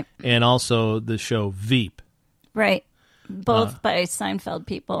 Right. And also the show Veep. Right. Both by Seinfeld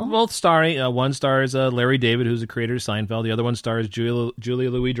people. Both starring. One stars Larry David, who's the creator of Seinfeld. The other one stars Julia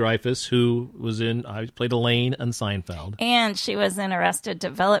Louis-Dreyfus, who played Elaine on Seinfeld. And she was in Arrested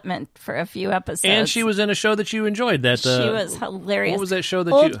Development for a few episodes. And she was in a show that you enjoyed. She was hilarious. What was that show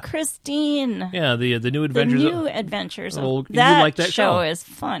that Old Christine. Yeah, the New Adventures. The New Adventures. You That like that show is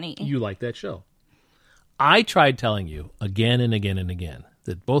funny. You like that show. I tried telling you again and again and again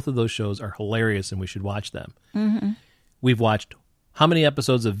that both of those shows are hilarious and we should watch them. Mm-hmm. We've watched how many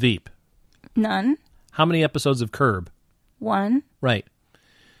episodes of Veep? None. How many episodes of Curb? 1. Right.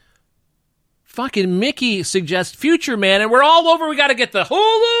 Fucking Mickey suggests Future Man, and we're all over. We got to get the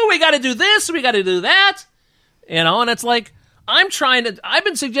Hulu. We got to do this. We got to do that. And it's like, I've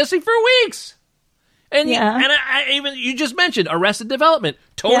been suggesting for weeks. And you just mentioned Arrested Development.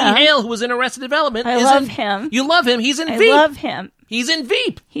 Tony Hale, who was in Arrested Development. I love him. You love him. He's in Veep. I love him. He's in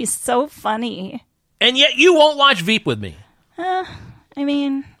Veep. He's so funny. And yet you won't watch Veep with me. I'm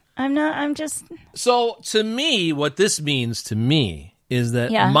just... So, to me, what this means to me is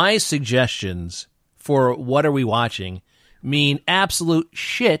that my suggestions for what are we watching mean absolute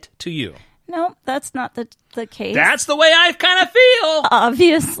shit to you. No, that's not the case. That's the way I kind of feel.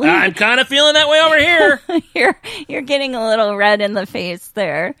 Obviously. I'm kind of feeling that way over here. You're getting a little red in the face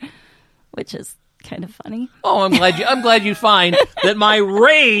there, which is kind of funny. Oh, I'm glad you find that my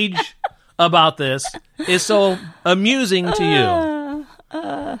rage about this is so amusing to you.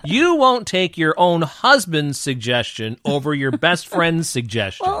 You won't take your own husband's suggestion over your best friend's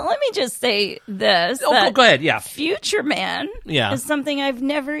suggestion. Well, let me just say this. Go ahead, yeah. Future Man is something I've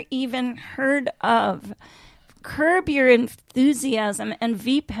never even heard of. Curb Your Enthusiasm and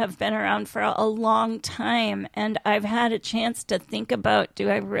Veep have been around for a long time, and I've had a chance to think about, do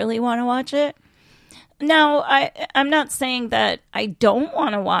I really want to watch it? Now, I'm not saying that I don't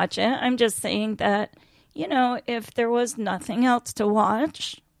want to watch it. I'm just saying that, if there was nothing else to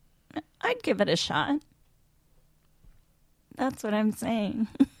watch, I'd give it a shot. That's what I'm saying.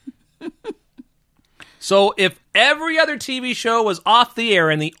 So if every other TV show was off the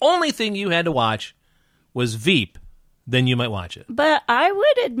air and the only thing you had to watch was Veep, then you might watch it. But I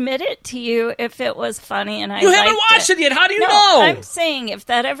would admit it to you if it was funny and I You haven't watched it yet. How do you know? I'm saying if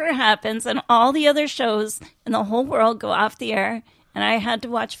that ever happens and all the other shows in the whole world go off the air and I had to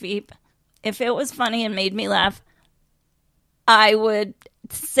watch Veep, if it was funny and made me laugh, I would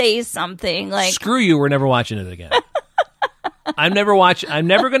say something like... Screw you, we're never watching it again. I'm never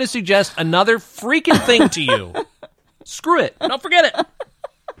going to suggest another freaking thing to you. Screw it. Don't forget it.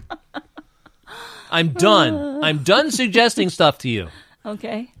 I'm done. I'm done suggesting stuff to you.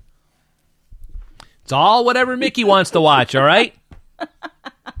 Okay. It's all whatever Mickey wants to watch, all right?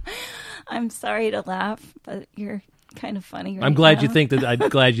 I'm sorry to laugh, but you're kind of funny right I'm glad now. you think that. I'm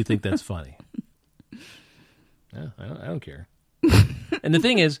glad you think that's funny. Yeah, I don't care. And the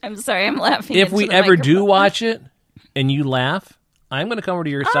thing is, I'm sorry, I'm laughing. If we ever do watch it and you laugh, I'm going to come over to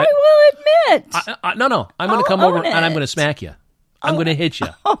your side. I will admit. No. I'm going to come over and I'm going to smack you. I'm going to hit you.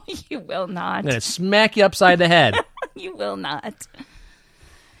 Oh, you will not. I'm going to smack you upside the head. You will not.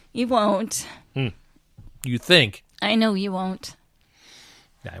 You won't. You think. I know you won't.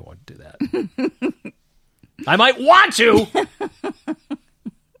 I won't do that. I might want to.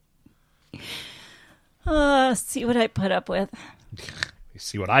 See what I put up with. You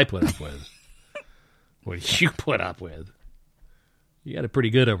see what I put up with. What do you put up with? You got it pretty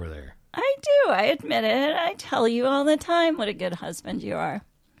good over there. I do. I admit it. I tell you all the time what a good husband you are.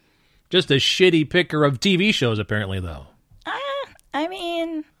 Just a shitty picker of TV shows, apparently, though. I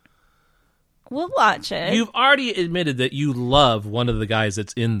mean, we'll watch it. You've already admitted that you love one of the guys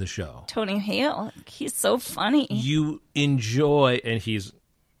that's in the show. Tony Hale. He's so funny. You enjoy, and he's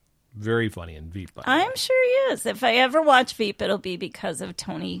very funny in Veep. I'm sure he is. If I ever watch Veep, it'll be because of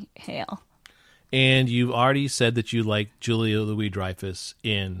Tony Hale. And you've already said that you like Julia Louis-Dreyfus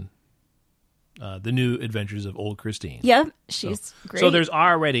in The New Adventures of Old Christine. Yep, she's great. So there's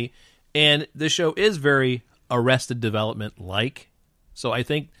already, and the show is very Arrested Development-like. So I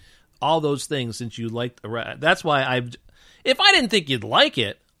think all those things, since you liked, that's why if I didn't think you'd like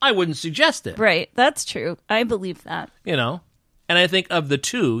it, I wouldn't suggest it. Right, that's true. I believe that. You know? And I think of the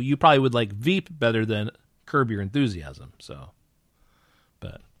two, you probably would like Veep better than Curb Your Enthusiasm. So,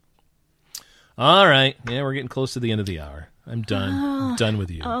 but all right, yeah, we're getting close to the end of the hour. I'm done. I'm done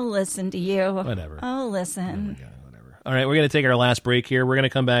with you. I'll listen to you. Whatever. I'll listen. Whatever. All right, we're going to take our last break here. We're going to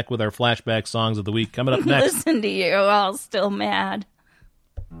come back with our flashback songs of the week coming up next. Listen to you. I'll still mad.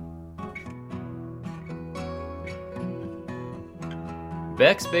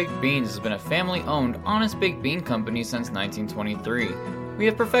 Beck's Baked Beans has been a family-owned, honest baked bean company since 1923. We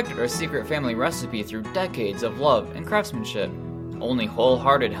have perfected our secret family recipe through decades of love and craftsmanship. Only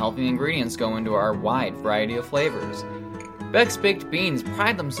wholehearted, healthy ingredients go into our wide variety of flavors. Beck's Baked Beans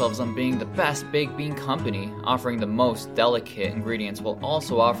pride themselves on being the best baked bean company, offering the most delicate ingredients while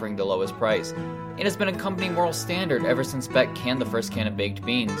also offering the lowest price. It has been a company moral standard ever since Beck canned the first can of baked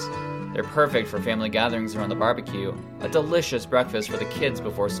beans. They're perfect for family gatherings around the barbecue, a delicious breakfast for the kids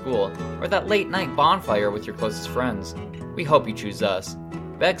before school, or that late night bonfire with your closest friends. We hope you choose us.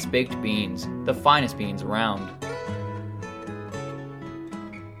 Beck's Baked Beans, the finest beans around.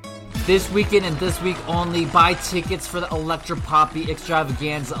 This weekend and this week only, buy tickets for the Electro Poppy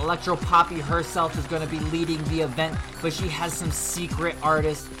extravaganza. Electro Poppy herself is going to be leading the event, but she has some secret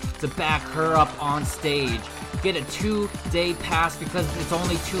artists to back her up on stage. Get a 2-day pass because it's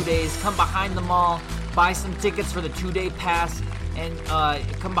only 2 days. Come behind the mall, buy some tickets for the 2-day pass, and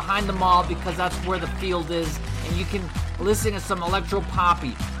come behind the mall because that's where the field is, and you can listen to some Electro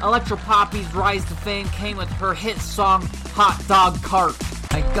Poppy. Electro Poppy's rise to fame came with her hit song, Hot Dog Cart.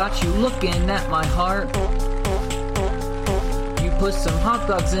 I got you looking at my heart. You put some hot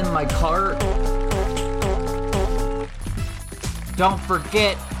dogs in my cart. Don't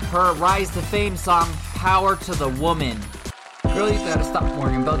forget her rise to fame song, Power to the Woman. Girl, you gotta stop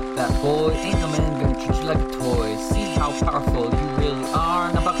worrying about that boy. Ain't no man gonna treat you like a toy. See how powerful you really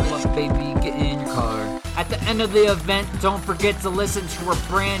are. Now buckle up, baby, get in your car. At the end of the event, don't forget to listen to her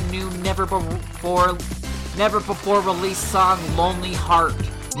brand new, never before released song, Lonely Heart.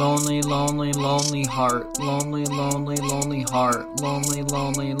 Lonely, lonely, lonely heart. Lonely, lonely, lonely heart. Lonely,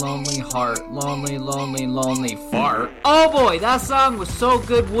 lonely, lonely heart. Lonely, lonely, lonely fart. Oh boy, that song was so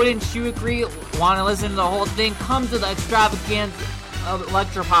good, wouldn't you agree? Want to listen to the whole thing? Come to the extravaganza of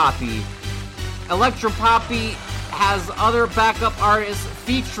Electro Poppy. Electro Poppy has other backup artists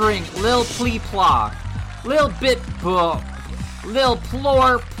featuring Lil Pleeplop, Lil Bitbook, Lil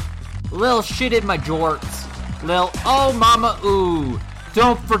Plorp, Lil Shit in My Jorts, Lil Oh Mama Ooh.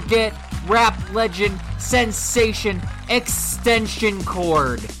 Don't forget rap legend, sensation, Extension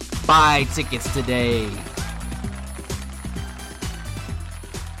Cord. Buy tickets today.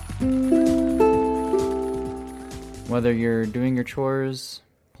 Whether you're doing your chores,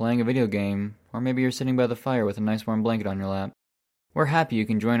 playing a video game, or maybe you're sitting by the fire with a nice warm blanket on your lap, we're happy you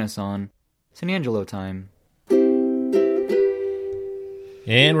can join us on San Angelo Time.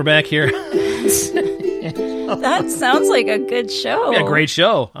 And we're back here. That sounds like a good show. Yeah, great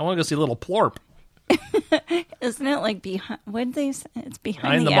show. I want to go see Little Plorp. Isn't it like behind? What did they say? It's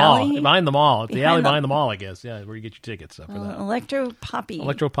behind the mall. alley. Behind the mall. The alley behind the mall, I guess. Yeah, where you get your tickets for that. Electro Poppy.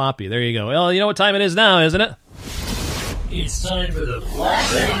 Electro Poppy. There you go. Well, you know what time it is now, isn't it? It's time for the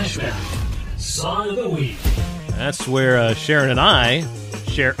Flashback Song of the Week. That's where Sharon and I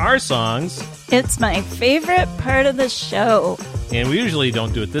share our songs. It's my favorite part of the show. And we usually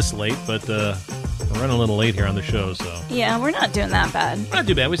don't do it this late, but we're running a little late here on the show, so. Yeah, we're not doing that bad. Not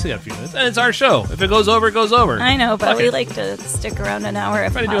too bad. We still got a few minutes. And it's our show. If it goes over, it goes over. I know, but we like to stick around an hour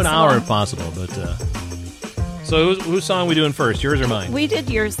if possible. Try to do an hour if possible, but So whose song are we doing first? Yours or mine? We did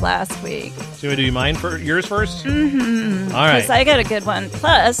yours last week. So you want to do yours first? Mm-hmm. All right. Because I got a good one.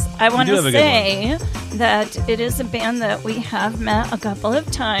 Plus, I want do to have a say that it is a band that we have met a couple of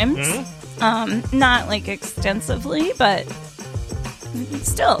times. Mm-hmm. Not like extensively, but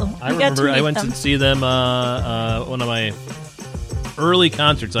still. I remember I went to see them one of my early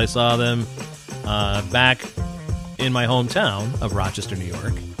concerts. I saw them back in my hometown of Rochester, New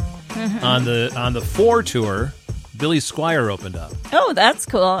York. Mm-hmm. On the 4 tour, Billy Squier opened up. Oh, that's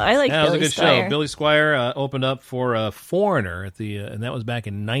cool. I like Billy Squier. It was a good Squier. show. Billy Squier opened up for Foreigner at the and that was back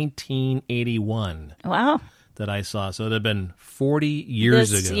in 1981. Wow. That I saw. So it had been 40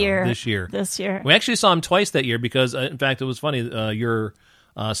 years ago. This year. We actually saw him twice that year because, in fact, it was funny.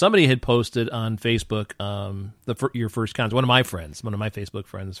 Somebody had posted on Facebook your first concert. One of my Facebook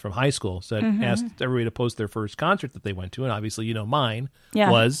friends from high school asked everybody to post their first concert that they went to, and obviously, mine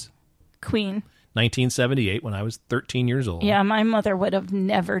was Queen. 1978 when I was 13 years old. Yeah, my mother would have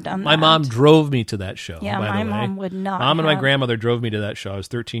never done that. My mom drove me to that show. Yeah, by the way. mom would not. Mom and my grandmother drove me to that show. I was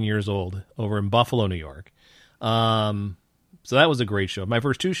 13 years old over in Buffalo, New York. So that was a great show. My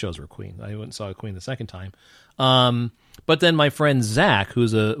first 2 shows were Queen. I went and saw Queen the second time. But then my friend Zach,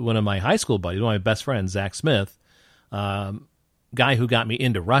 who's one of my high school buddies, one of my best friends, Zach Smith, guy who got me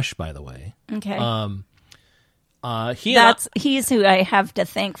into Rush, by the way. Okay. He's who I have to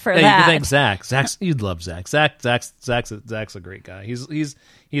thank for that. Thank Zach. You'd love Zach. Zach's a great guy. He's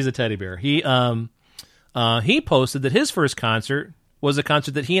a teddy bear. He posted that his first concert was a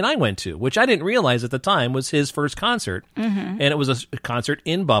concert that he and I went to, which I didn't realize at the time was his first concert. Mm-hmm. And it was a concert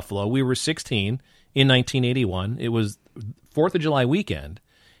in Buffalo. We were 16 in 1981. It was 4th of July weekend,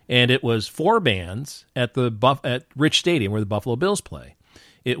 and it was 4 bands at Rich Stadium where the Buffalo Bills play.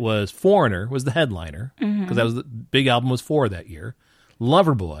 It was Foreigner was the headliner because that was the big album was 4 that year.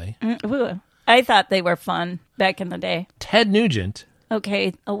 Loverboy. I thought they were fun back in the day. Ted Nugent.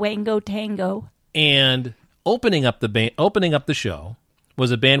 Okay, a Wango Tango. And opening up the show was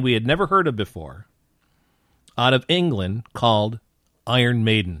a band we had never heard of before, out of England called Iron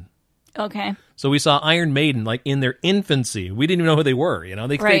Maiden. Okay. So we saw Iron Maiden like in their infancy. We didn't even know who they were.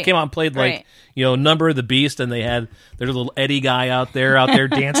 They came out and played like Number of the Beast, and they had their little Eddie guy out there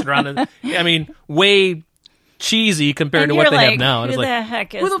dancing around. Way cheesy compared to what they have now. And who the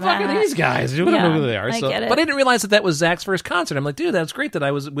heck is who the fuck are these guys? You don't know who they are. I get it. But I didn't realize that was Zach's first concert. I'm like, dude, that's great that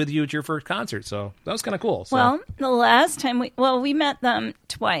I was with you at your first concert. So that was kind of cool. So. Well, the last time we met them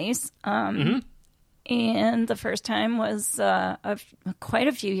twice. And the first time was quite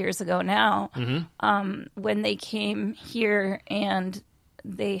a few years ago now, when they came here and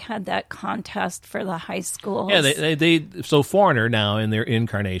they had that contest for the high schools. Yeah, so Foreigner now in their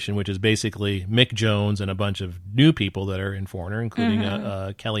incarnation, which is basically Mick Jones and a bunch of new people that are in Foreigner, including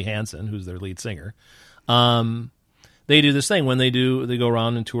Kelly Hansen, who's their lead singer. They do this thing when they go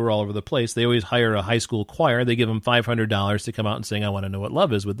around and tour all over the place. They always hire a high school choir. They give them $500 to come out and sing "I Want to Know What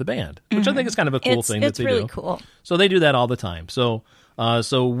Love Is" with the band, which I think is kind of a cool thing that they do. It's really cool. So they do that all the time. So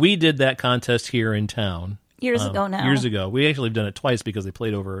we did that contest here in town. Years ago now. Years ago. We actually have done it twice because they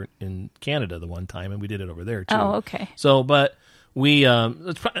played over in Canada the one time, and we did it over there too. Oh, okay. So, but we,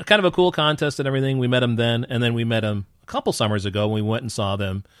 it's kind of a cool contest and everything. We met them then, and then we met them a couple summers ago when we went and saw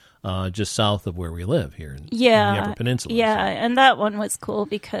them just south of where we live here in the Upper Peninsula. Yeah, and that one was cool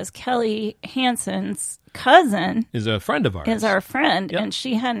because Kelly Hansen's cousin is a friend of ours. Is our friend, and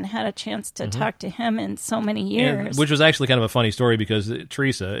she hadn't had a chance to talk to him in so many years. Which was actually kind of a funny story because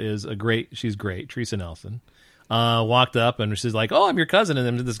Teresa is she's great, Teresa Nelson. Walked up and she's like, "Oh, I'm your cousin," and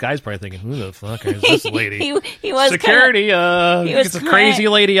then this guy's probably thinking, "Who the fuck is this lady?" he was security. It's a crazy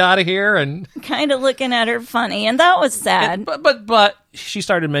lady out of here, and kind of looking at her funny, and that was sad. But she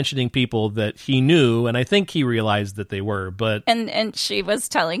started mentioning people that he knew, and I think he realized that they were. But and she was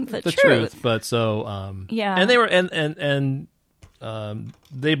telling the truth. But so and they were and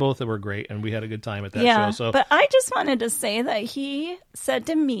they both were great, and we had a good time at that show. So, but I just wanted to say that he said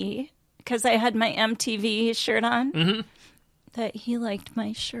to me, because I had my MTV shirt on, that he liked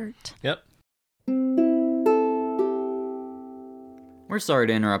my shirt. Yep. We're sorry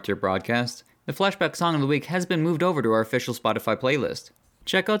to interrupt your broadcast. The Flashback Song of the Week has been moved over to our official Spotify playlist.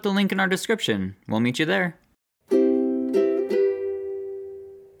 Check out the link in our description. We'll meet you there.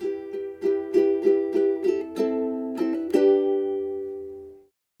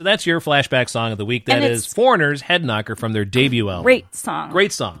 So that's your Flashback Song of the Week. That is Foreigner's Head Knocker from their debut album. Great song.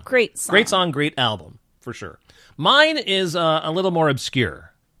 Great song. Great song. Great song, great album, for sure. Mine is a little more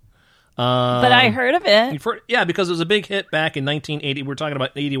obscure. But I heard of it. Because it was a big hit back in 1980. We were talking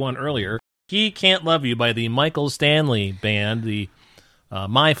about 81 earlier. He Can't Love You by the Michael Stanley Band, the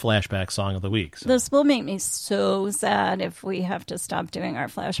my flashback song of the week. So. This will make me so sad if we have to stop doing our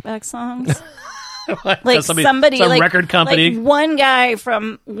flashback songs. Like somebody some like, record company. like one guy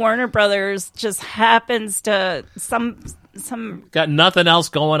from Warner Brothers just happens to some got nothing else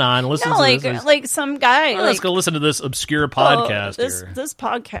going on. Listen to this. like some guy. Let's go listen to this obscure podcast here. This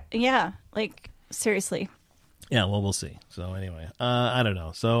podcast, yeah. Like seriously. Yeah, well, we'll see. So anyway, I don't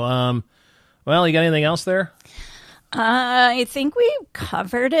know. So, well, you got anything else there? I think we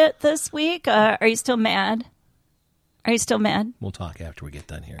covered it this week. Are you still mad? Are you still mad? We'll talk after we get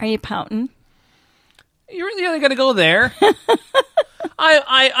done here. Are you pouting? You really got to go there.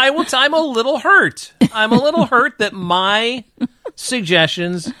 I will. I'm a little hurt. I'm a little hurt that my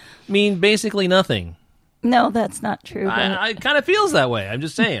suggestions mean basically nothing. No, that's not true. I kind of feels that way. I'm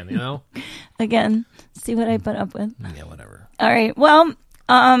just saying, you know. Again, see what I put up with. Yeah, whatever. All right. Well,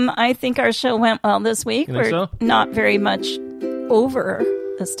 I think our show went well this week. You think We're so? not very much over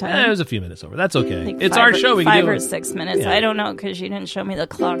this time. It was a few minutes over. That's okay. Like it's five our or- show. We can 5 do or it. 6 minutes. Yeah. I don't know because you didn't show me the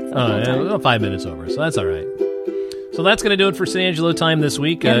clock the Oh, whole yeah, time. well, 5 minutes over, so that's all right. So that's going to do it for San Angelo time this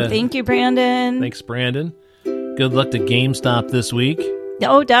week. And thank you, Brandon. Thanks, Brandon. Good luck to GameStop this week.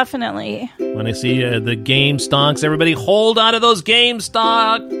 Oh, definitely. When I see the game stonks, everybody hold on to those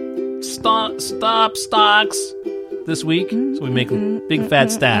stocks this week so we make big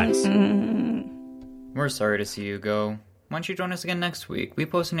fat stacks. We're sorry to see you go. Why don't you join us again next week? We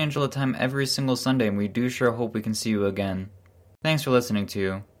post an Angela Time every single Sunday, and we do sure hope we can see you again. Thanks for listening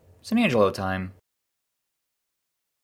to San Angelo Time.